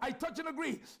 Tyrone, I touch and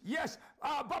agree. Yes,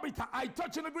 Babita, I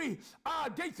touch and agree.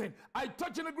 Dathan, I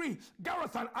touch and agree.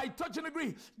 Garathan, I touch and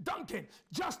agree. Duncan,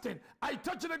 Justin, I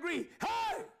touch and agree.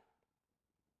 Hey!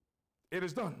 It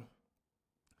is done.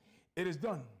 It is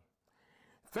done.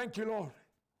 Thank you, Lord.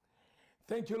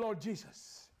 Thank you, Lord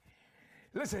Jesus.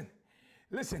 Listen,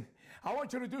 listen. I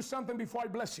want you to do something before I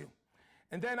bless you.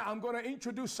 And then I'm going to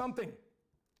introduce something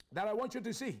that I want you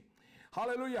to see.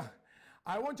 Hallelujah.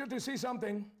 I want you to see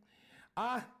something.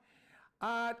 I'm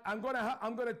going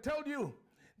to tell you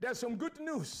there's some good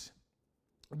news.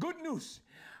 Good news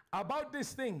about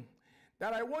this thing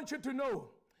that I want you to know.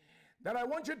 That I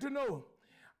want you to know.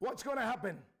 What's going to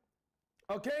happen?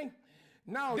 Okay?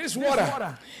 Now, this water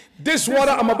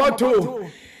I'm about to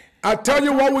tell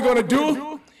you what we're going to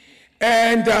do.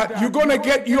 And you're going to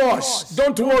get yours.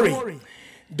 Don't worry.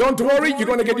 Don't worry. You're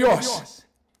going to get yours.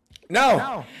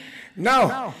 Now,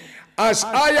 as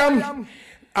I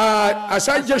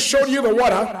just showed you the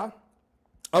water,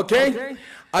 okay?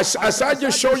 As I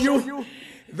just showed you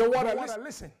the water.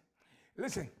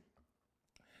 Listen.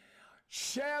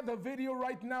 Share the video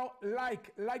right now.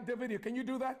 Like the video. Can you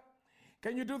do that?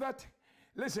 Can you do that?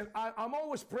 Listen, I'm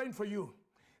always praying for you.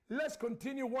 Let's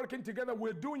continue working together.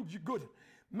 We're doing good.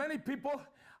 Many people,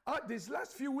 these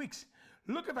last few weeks,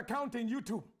 look at the count in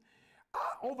YouTube.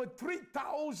 Over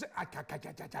 3,000.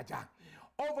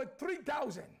 Over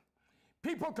 3,000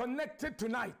 people connected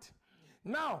tonight.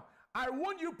 Now, I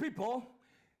want you people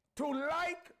to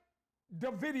like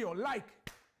the video. Like.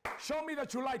 Show me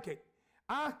that you like it.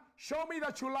 Show me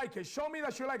that you like it. Show me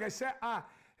that you like it. I said, I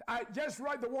just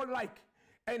write the word like.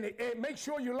 And make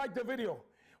sure you like the video.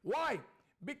 Why?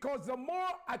 Because the more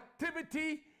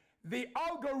activity the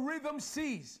algorithm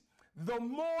sees, the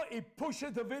more it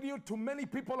pushes the video to many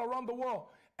people around the world.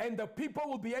 And the people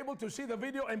will be able to see the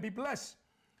video and be blessed.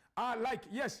 Like,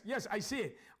 yes, I see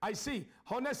it. I see.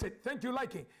 Honesty, thank you,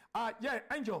 liking. Yeah,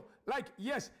 Angel, like,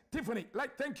 yes. Tiffany,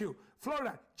 like, thank you.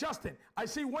 Florida, Justin, I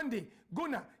see Wendy.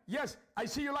 Guna, yes, I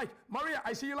see you like. Maria,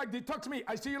 I see you like. Detox Me,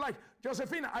 I see you like.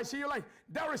 Josephina, I see you like.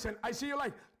 Darrison, I see you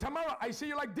like. Tamara, I see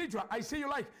you like. Deidre, I see you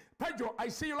like. Pedro, I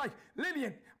see you like.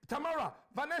 Lillian, Tamara,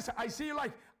 Vanessa, I see you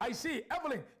like. I see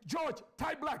Evelyn, George,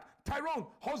 Ty Black, Tyrone,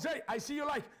 Jose, I see you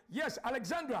like. Yes,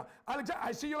 Alexandra,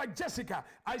 I see you like. Jessica,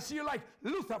 I see you like.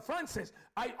 Luther, Francis,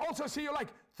 I also see you like.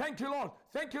 Thank you, Lord.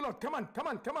 Thank you, Lord. Come on.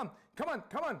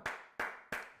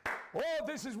 Oh,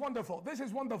 this is wonderful. This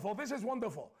is wonderful. This is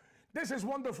wonderful. This is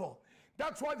wonderful.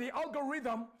 That's why the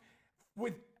algorithm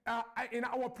with in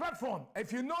our platform,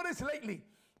 if you notice lately,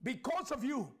 because of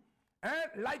you,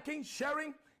 liking,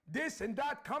 sharing, this and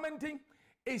that, commenting,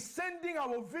 is sending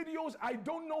our videos I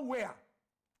don't know where.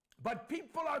 But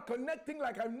people are connecting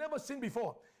like I've never seen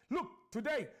before. Look,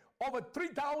 today, over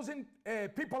 3,000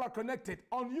 people are connected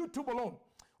on YouTube alone.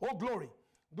 Oh, glory,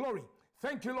 glory.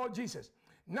 Thank you, Lord Jesus.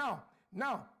 Now,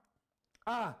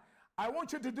 I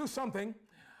want you to do something.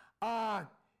 Let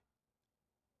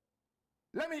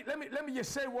me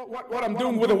just say what I'm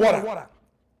doing with the water.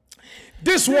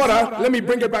 This water, let me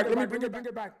bring it back. Let me bring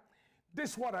it back.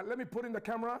 This water, let me put in the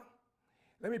camera.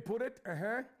 Let me put it.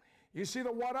 You see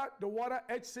the water? The water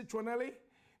at Citronnelli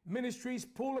Ministries,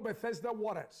 Pool of Bethesda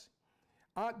waters.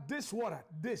 This water,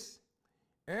 this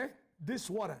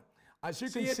water. As you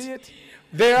can see it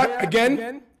there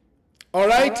again. All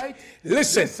right?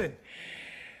 Listen.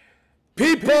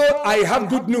 People, I have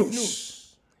good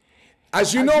news.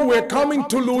 As you know, we're coming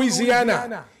to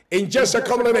Louisiana in just a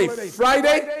couple of days.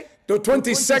 Friday, the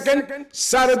 22nd,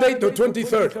 Saturday, the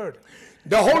 23rd.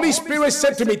 The Holy Spirit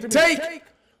said to me, take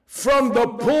from the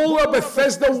pool of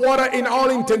Bethesda water in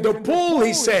Arlington, the pool,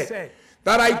 he said,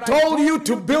 that I told you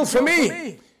to build for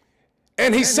me.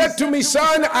 And he said to me,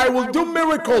 son, I will do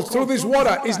miracles through this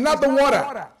water. It's not the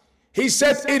water. He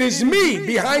said, it is me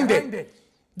behind it.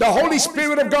 The Holy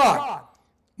Spirit of God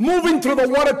moving through the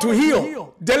water to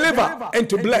heal, deliver, and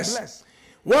to bless.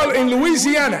 Well, in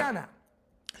Louisiana,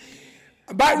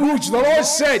 Baton Rouge, the Lord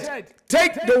said,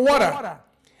 take the water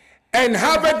and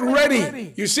have it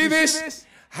ready. You see this?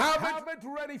 Have it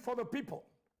ready for the people.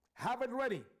 Have it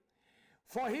ready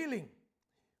for healing,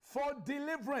 for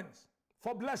deliverance,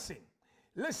 for blessing.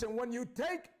 Listen, when you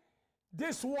take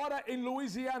this water in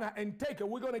Louisiana and take it,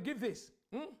 we're going to give this.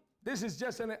 This is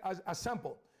just a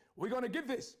sample. We're going to give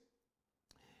this.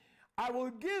 I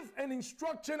will give an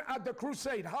instruction at the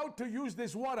crusade how to use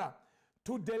this water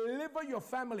to deliver your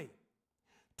family,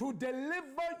 to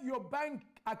deliver your bank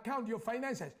account, your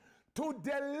finances, to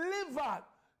deliver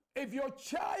if your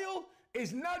child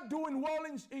is not doing well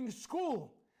in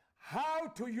school, how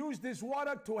to use this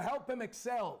water to help them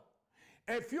excel.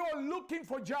 If you're looking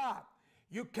for a job,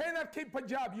 you cannot keep a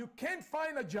job, you can't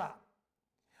find a job,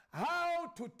 how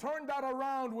to turn that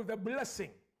around with a blessing.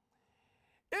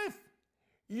 If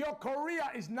your career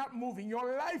is not moving,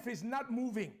 your life is not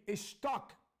moving, it's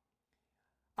stuck,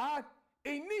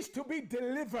 it needs to be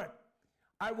delivered.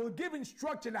 I will give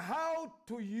instruction how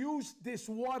to use this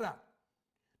water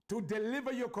to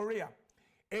deliver your career.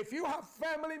 If you have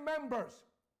family members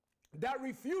that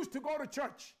refuse to go to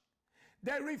church,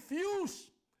 they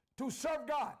refuse to serve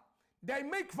God, they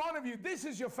make fun of you, this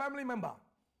is your family member,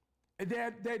 they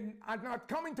are not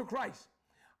coming to Christ,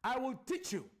 I will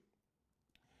teach you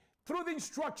through the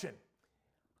instruction.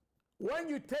 When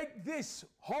you take this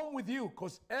home with you,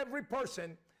 because every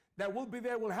person that will be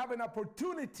there will have an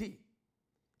opportunity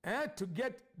to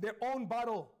get their own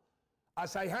bottle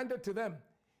as I hand it to them.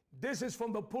 This is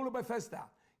from the pool of Bethesda,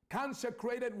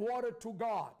 consecrated water to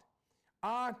God.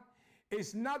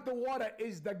 It's not the water,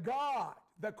 it's the God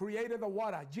that created the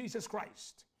water, Jesus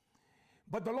Christ.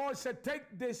 But the Lord said, take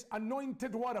this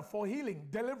anointed water for healing,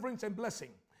 deliverance, and blessing.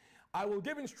 I will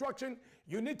give instruction.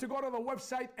 You need to go to the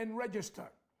website and register.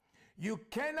 You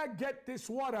cannot get this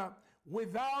water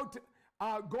without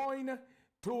going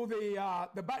to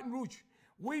the Baton Rouge.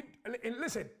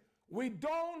 Listen, we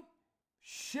don't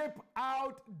ship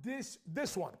out this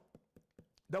one.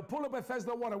 The pool of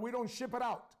Bethesda water, we don't ship it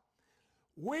out.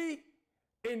 We,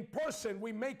 in person,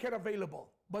 we make it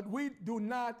available, but we do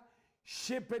not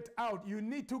ship it out. You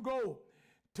need to go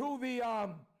to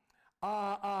the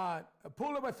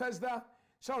pool of Bethesda,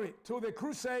 to the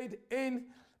crusade in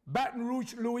Baton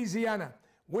Rouge, Louisiana.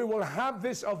 We will have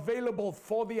this available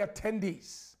for the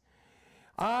attendees.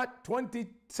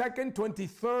 22nd,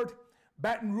 23rd,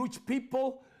 Baton Rouge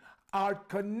people are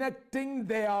connecting.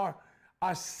 They are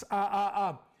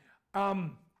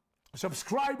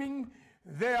subscribing.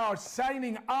 They are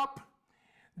signing up.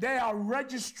 They are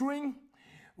registering.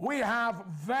 We have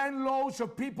van loads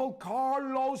of people,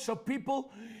 car loads of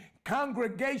people,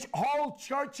 congregation, all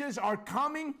churches are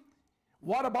coming.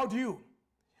 What about you?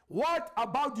 What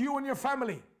about you and your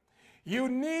family? You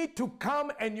need to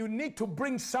come and you need to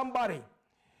bring somebody.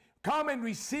 Come and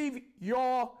receive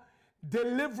your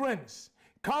deliverance.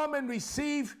 Come and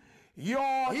receive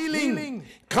your healing.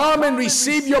 Come and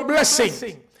receive your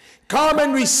blessing. Come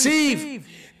and receive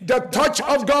the touch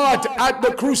of God at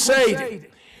the crusade.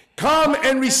 Come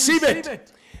and receive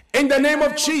it in the name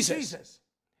of Jesus.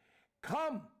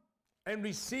 Come and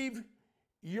receive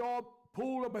your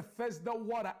pool of Bethesda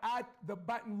water at the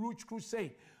Baton Rouge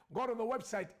Crusade. Go to the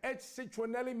website at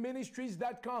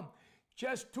CitronnelliMinistries.com.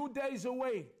 Just 2 days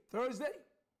away, Thursday,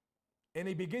 and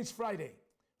it begins Friday.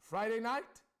 Friday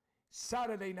night,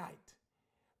 Saturday night,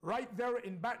 right there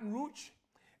in Baton Rouge.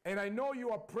 And I know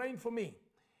you are praying for me.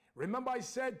 Remember I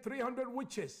said 300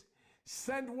 witches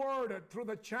send word through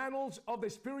the channels of the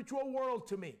spiritual world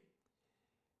to me,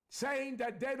 saying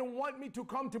that they don't want me to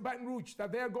come to Baton Rouge,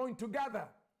 that they are going to gather.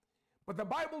 But the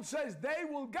Bible says they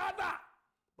will gather,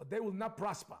 but they will not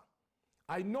prosper.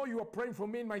 I know you are praying for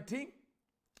me and my team.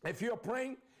 If you are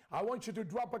praying, I want you to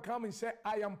drop a comment. Say,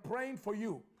 I am praying for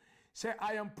you. Say,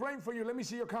 I am praying for you. Let me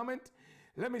see your comment.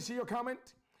 Let me see your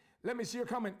comment. Let me see your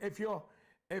comment. If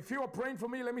you're praying for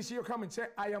me, let me see your comment. Say,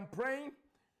 I am praying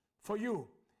for you.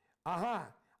 I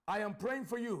am praying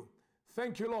for you.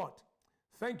 Thank you, Lord.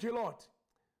 Thank you, Lord.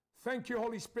 Thank you,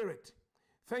 Holy Spirit.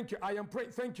 Thank you. I am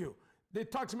praying. Thank you. They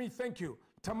talk to me. Thank you.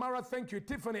 Tamara, thank you.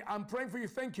 Tiffany, I'm praying for you.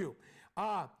 Thank you.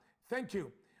 Thank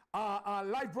you.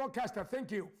 Live broadcaster,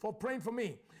 thank you for praying for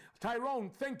me. Tyrone,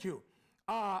 thank you.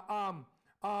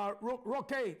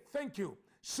 Roque, thank you.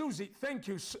 Susie, thank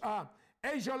you.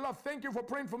 Asia Love, thank you for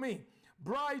praying for me.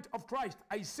 Bride of Christ,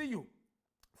 I see you.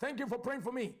 Thank you for praying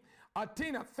for me.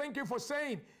 Tina, thank you for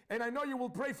saying, and I know you will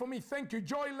pray for me. Thank you.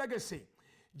 Joy Legacy.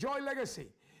 Joy Legacy.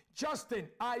 Justin,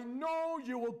 I know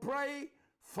you will pray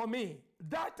for me.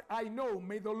 That I know.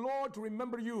 May the Lord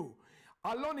remember you.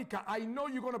 Alonica, I know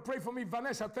you're going to pray for me.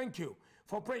 Vanessa, thank you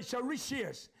for praying.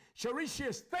 Sharicius,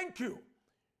 thank you.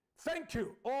 Thank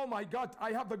you. Oh my God,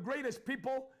 I have the greatest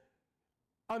people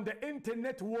on the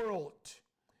internet world.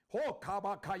 Oh,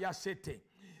 Kabakaya City.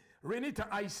 Renita,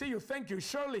 I see you. Thank you.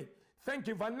 Shirley, thank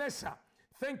you. Vanessa,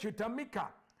 thank you. Tamika,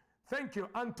 thank you.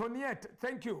 Antoniette,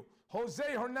 thank you. Jose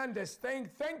Hernandez,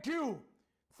 thank you.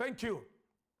 Thank you.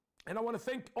 And I want to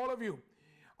thank all of you.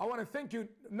 I want to thank you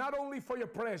not only for your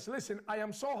prayers. Listen, I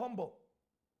am so humble.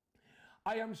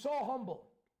 I am so humble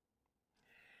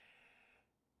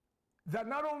that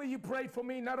not only you pray for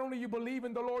me, not only you believe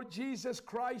in the Lord Jesus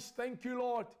Christ, thank you,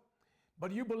 Lord,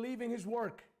 but you believe in his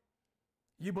work.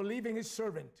 You believe in his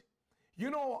servant. You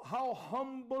know how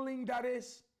humbling that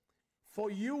is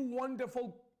for you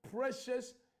wonderful,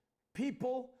 precious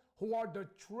people who are the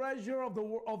treasure of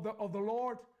the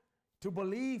Lord to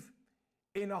believe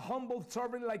in a humble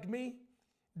servant like me.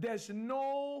 There's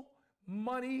no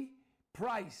money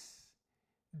price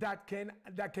that can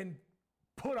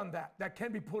put on that, that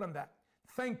can be put on that.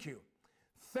 Thank you.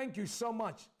 Thank you so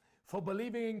much for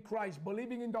believing in Christ,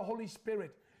 believing in the Holy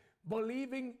Spirit,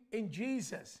 believing in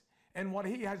Jesus and what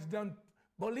he has done,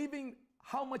 believing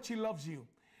how much he loves you,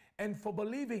 and for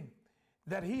believing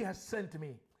that he has sent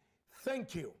me.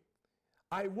 Thank you.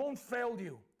 I won't fail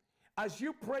you. As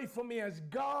you pray for me, as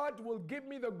God will give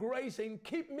me the grace and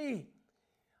keep me,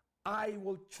 I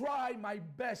will try my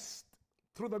best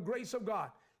through the grace of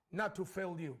God not to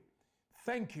fail you.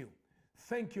 Thank you.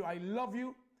 Thank you. I love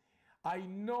you. I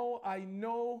know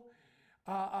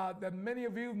that many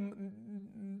of you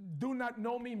do not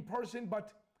know me in person,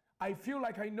 but I feel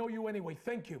like I know you anyway.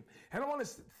 Thank you. And I want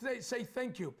to say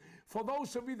thank you for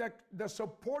those of you that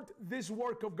support this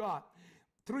work of God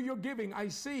through your giving. I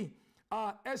see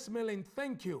Esmelin,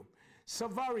 thank you.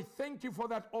 Savari, thank you for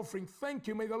that offering. Thank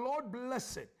you. May the Lord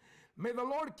bless it. May the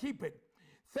Lord keep it.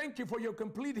 Thank you for your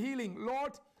complete healing.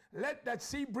 Lord, let that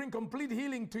seed bring complete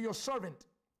healing to your servant.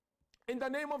 In the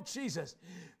name of Jesus.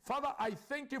 Father, I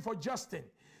thank you for Justin.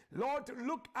 Lord,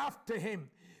 look after him.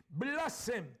 Bless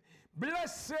him.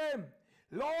 Bless him.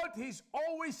 Lord, he's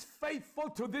always faithful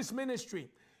to this ministry.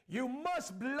 You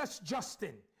must bless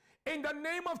Justin. In the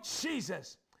name of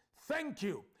Jesus. Thank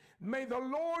you. May the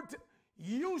Lord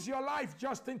use your life,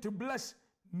 Justin, to bless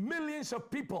millions of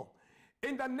people.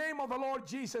 In the name of the Lord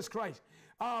Jesus Christ.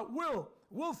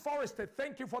 Will Forrester,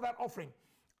 thank you for that offering.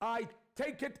 I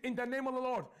take it in the name of the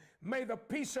Lord. May the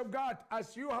peace of God,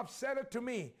 as you have said it to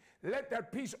me, let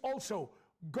that peace also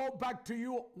go back to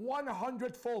you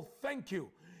 100-fold. Thank you.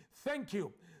 Thank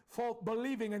you for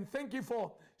believing, and thank you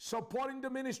for supporting the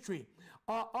ministry.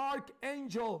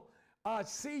 Archangel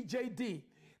CJD,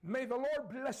 may the Lord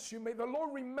bless you. May the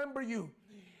Lord remember you.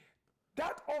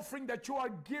 That offering that you are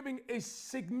giving is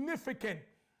significant.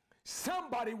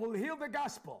 Somebody will hear the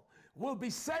gospel, will be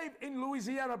saved in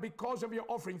Louisiana because of your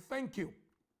offering. Thank you.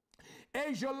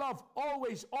 Asia Love,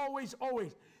 always, always,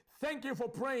 always. Thank you for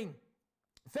praying.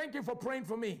 Thank you for praying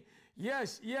for me.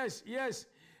 Yes, yes, yes.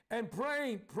 And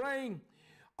praying for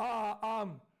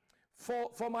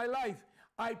my life.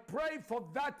 I pray for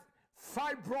that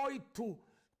fibroid to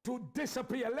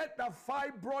disappear. Let that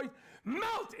fibroid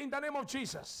melt in the name of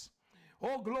Jesus.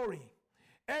 Oh, glory.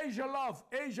 Asia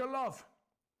Love,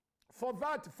 for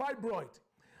that fibroid,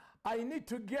 I need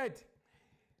to get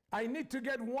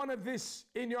one of this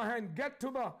in your hand. Get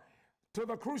to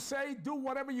the crusade. Do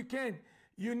whatever you can.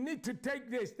 You need to take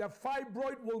this. The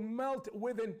fibroid will melt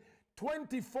within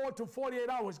 24 to 48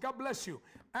 hours. God bless you.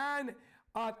 And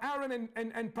Aaron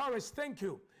and Paris, thank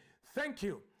you. Thank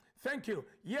you. Thank you.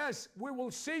 Yes, we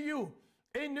will see you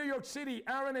in New York City,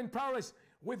 Aaron and Paris,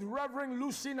 with Reverend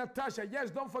Lucy Natasha. Yes,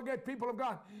 don't forget, people of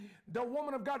God, the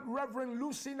woman of God, Reverend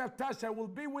Lucy Natasha, will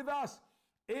be with us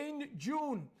in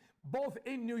June, both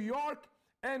in New York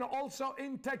and also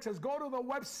in Texas. Go to the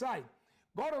website.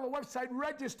 Go to the website,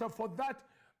 register for that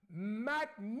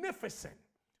magnificent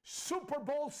Super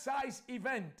Bowl size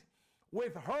event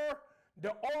with her,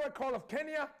 the Oracle of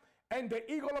Kenya, and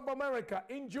the Eagle of America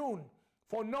in June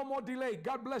for no more delay.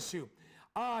 God bless you.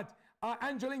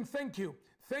 Angeline, thank you.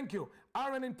 Thank you.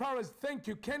 Aaron in Paris, thank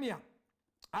you. Kenya,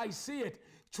 I see it.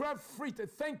 Trev Freet,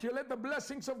 thank you. Let the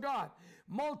blessings of God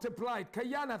multiply.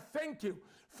 Kayana, thank you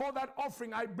for that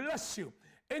offering. I bless you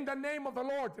in the name of the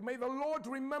Lord. May the Lord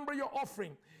remember your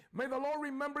offering. May the Lord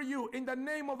remember you in the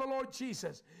name of the Lord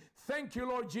Jesus. Thank you,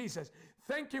 Lord Jesus.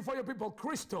 Thank you for your people.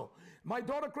 Crystal, my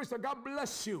daughter Crystal, God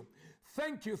bless you.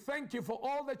 Thank you. Thank you for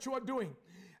all that you are doing.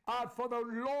 For the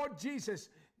Lord Jesus'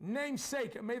 name's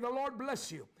sake, may the Lord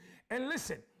bless you. And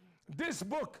listen, this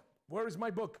book, where is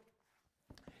my book?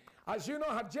 As you know,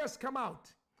 have just come out.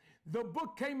 The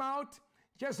book came out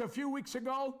just a few weeks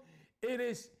ago. It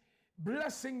is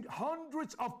blessing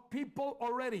hundreds of people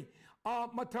already.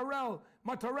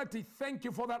 Mataretti, thank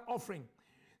you for that offering.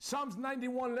 Psalms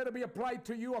 91, let it be applied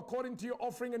to you according to your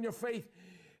offering and your faith.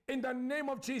 In the name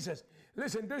of Jesus.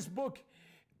 Listen, this book,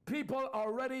 people are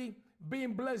already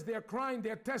being blessed. They're crying,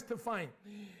 they're testifying.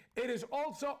 It is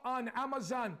also on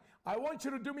Amazon. I want you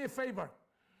to do me a favor.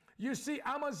 You see,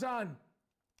 Amazon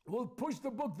will push the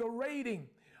book, the rating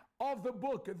of the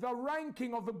book, the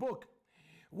ranking of the book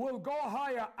will go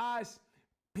higher as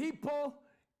people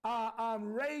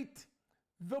rate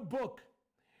the book.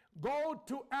 Go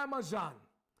to Amazon.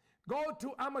 Go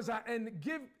to Amazon and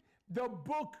give the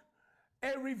book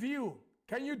a review.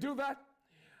 Can you do that?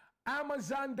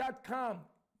 Amazon.com.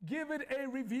 Give it a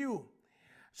review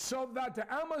so that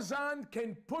Amazon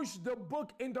can push the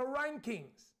book in the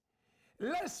rankings.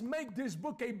 Let's make this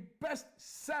book a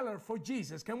bestseller for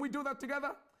Jesus. Can we do that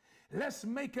together? Let's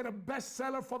make it a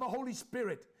bestseller for the Holy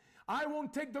Spirit. I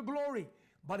won't take the glory,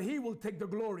 but He will take the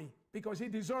glory because He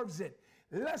deserves it.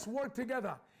 Let's work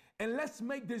together and let's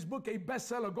make this book a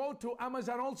bestseller. Go to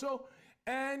Amazon also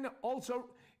and also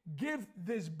give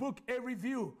this book a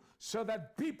review so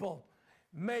that people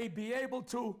may be able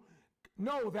to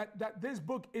know that this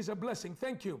book is a blessing.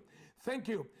 Thank you. Thank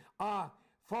you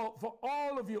for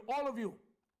all of you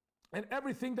and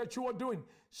everything that you are doing.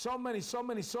 So many.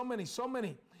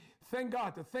 Thank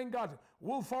God. Thank God.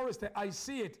 Will Forrester, I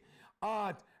see it.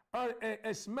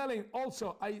 Smelling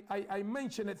also, I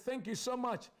mentioned it. Thank you so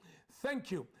much.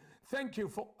 Thank you. Thank you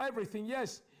for everything.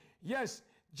 Yes.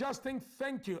 Justin,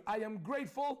 thank you. I am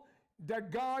grateful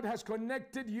that God has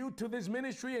connected you to this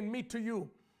ministry and me to you.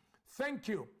 Thank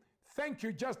you. Thank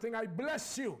you, Justin. I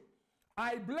bless you.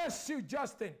 I bless you,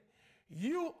 Justin.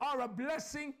 You are a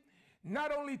blessing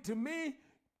not only to me,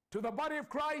 to the body of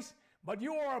Christ, but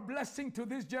you are a blessing to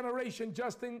this generation,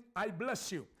 Justin. I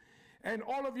bless you. And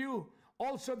all of you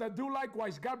also that do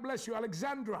likewise, God bless you.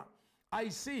 Alexandra, I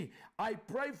see. I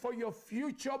pray for your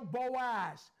future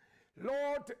Boaz.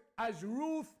 Lord, as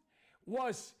Ruth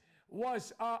was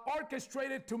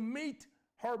orchestrated to meet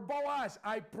her Boaz,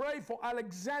 I pray for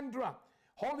Alexandra.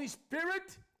 Holy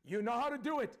Spirit, you know how to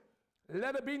do it.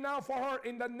 Let it be now for her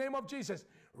in the name of Jesus.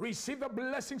 Receive the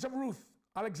blessings of Ruth,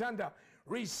 Alexander.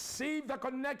 Receive the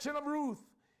connection of Ruth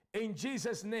in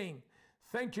Jesus' name.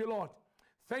 Thank you, Lord.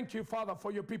 Thank you, Father,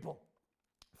 for your people.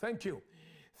 Thank you.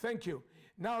 Thank you.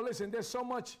 Now, listen, there's so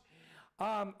much.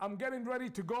 I'm getting ready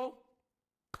to go,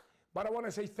 but I want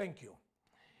to say thank you.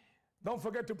 Don't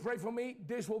forget to pray for me.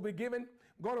 This will be given.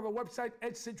 Go to the website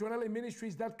at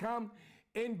Citronnelli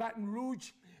in Baton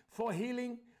Rouge for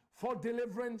healing, for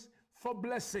deliverance, for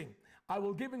blessing. I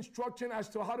will give instruction as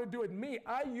to how to do it.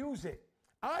 I use it.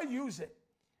 I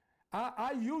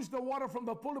use the water from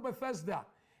the pool of Bethesda.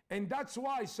 And that's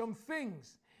why some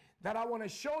things that I want to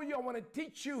show you, I want to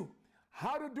teach you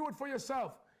how to do it for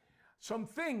yourself. Some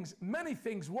things, many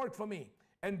things work for me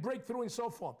and breakthrough and so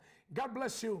forth. God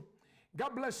bless you.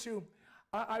 God bless you.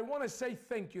 I want to say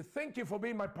thank you. Thank you for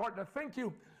being my partner. Thank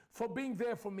you for being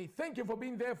there for me. Thank you for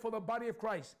being there for the body of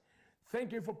Christ.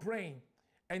 Thank you for praying.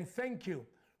 And thank you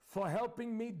for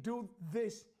helping me do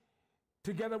this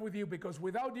together with you, because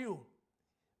without you,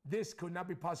 this could not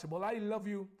be possible. I love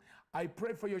you. I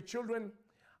pray for your children.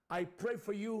 I pray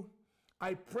for you.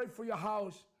 I pray for your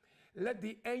house. Let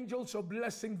the angels of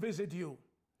blessing visit you.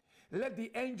 Let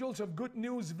the angels of good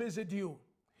news visit you.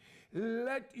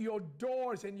 Let your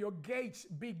doors and your gates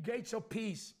be gates of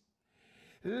peace.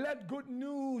 Let good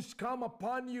news come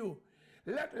upon you.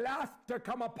 Let laughter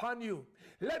come upon you.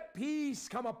 Let peace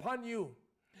come upon you.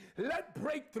 Let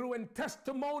breakthrough and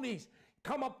testimonies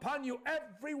come upon you,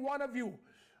 every one of you.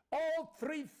 All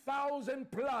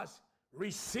 3,000 plus.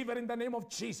 Receive it in the name of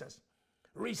Jesus.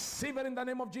 Receive it in the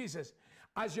name of Jesus.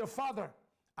 As your father,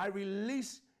 I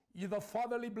release you the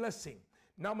fatherly blessing.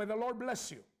 Now may the Lord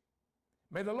bless you.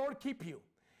 May the Lord keep you.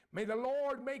 May the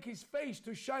Lord make his face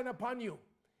to shine upon you.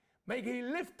 May he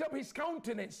lift up his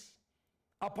countenance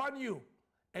upon you.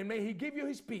 And may he give you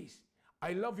his peace.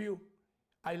 I love you.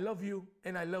 I love you.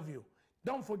 And I love you.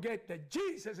 Don't forget that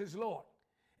Jesus is Lord.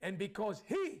 And because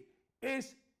he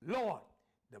is Lord,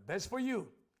 the best for you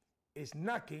is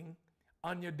knocking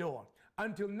on your door.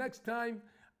 Until next time,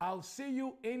 I'll see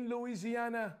you in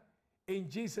Louisiana in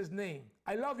Jesus' name.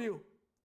 I love you.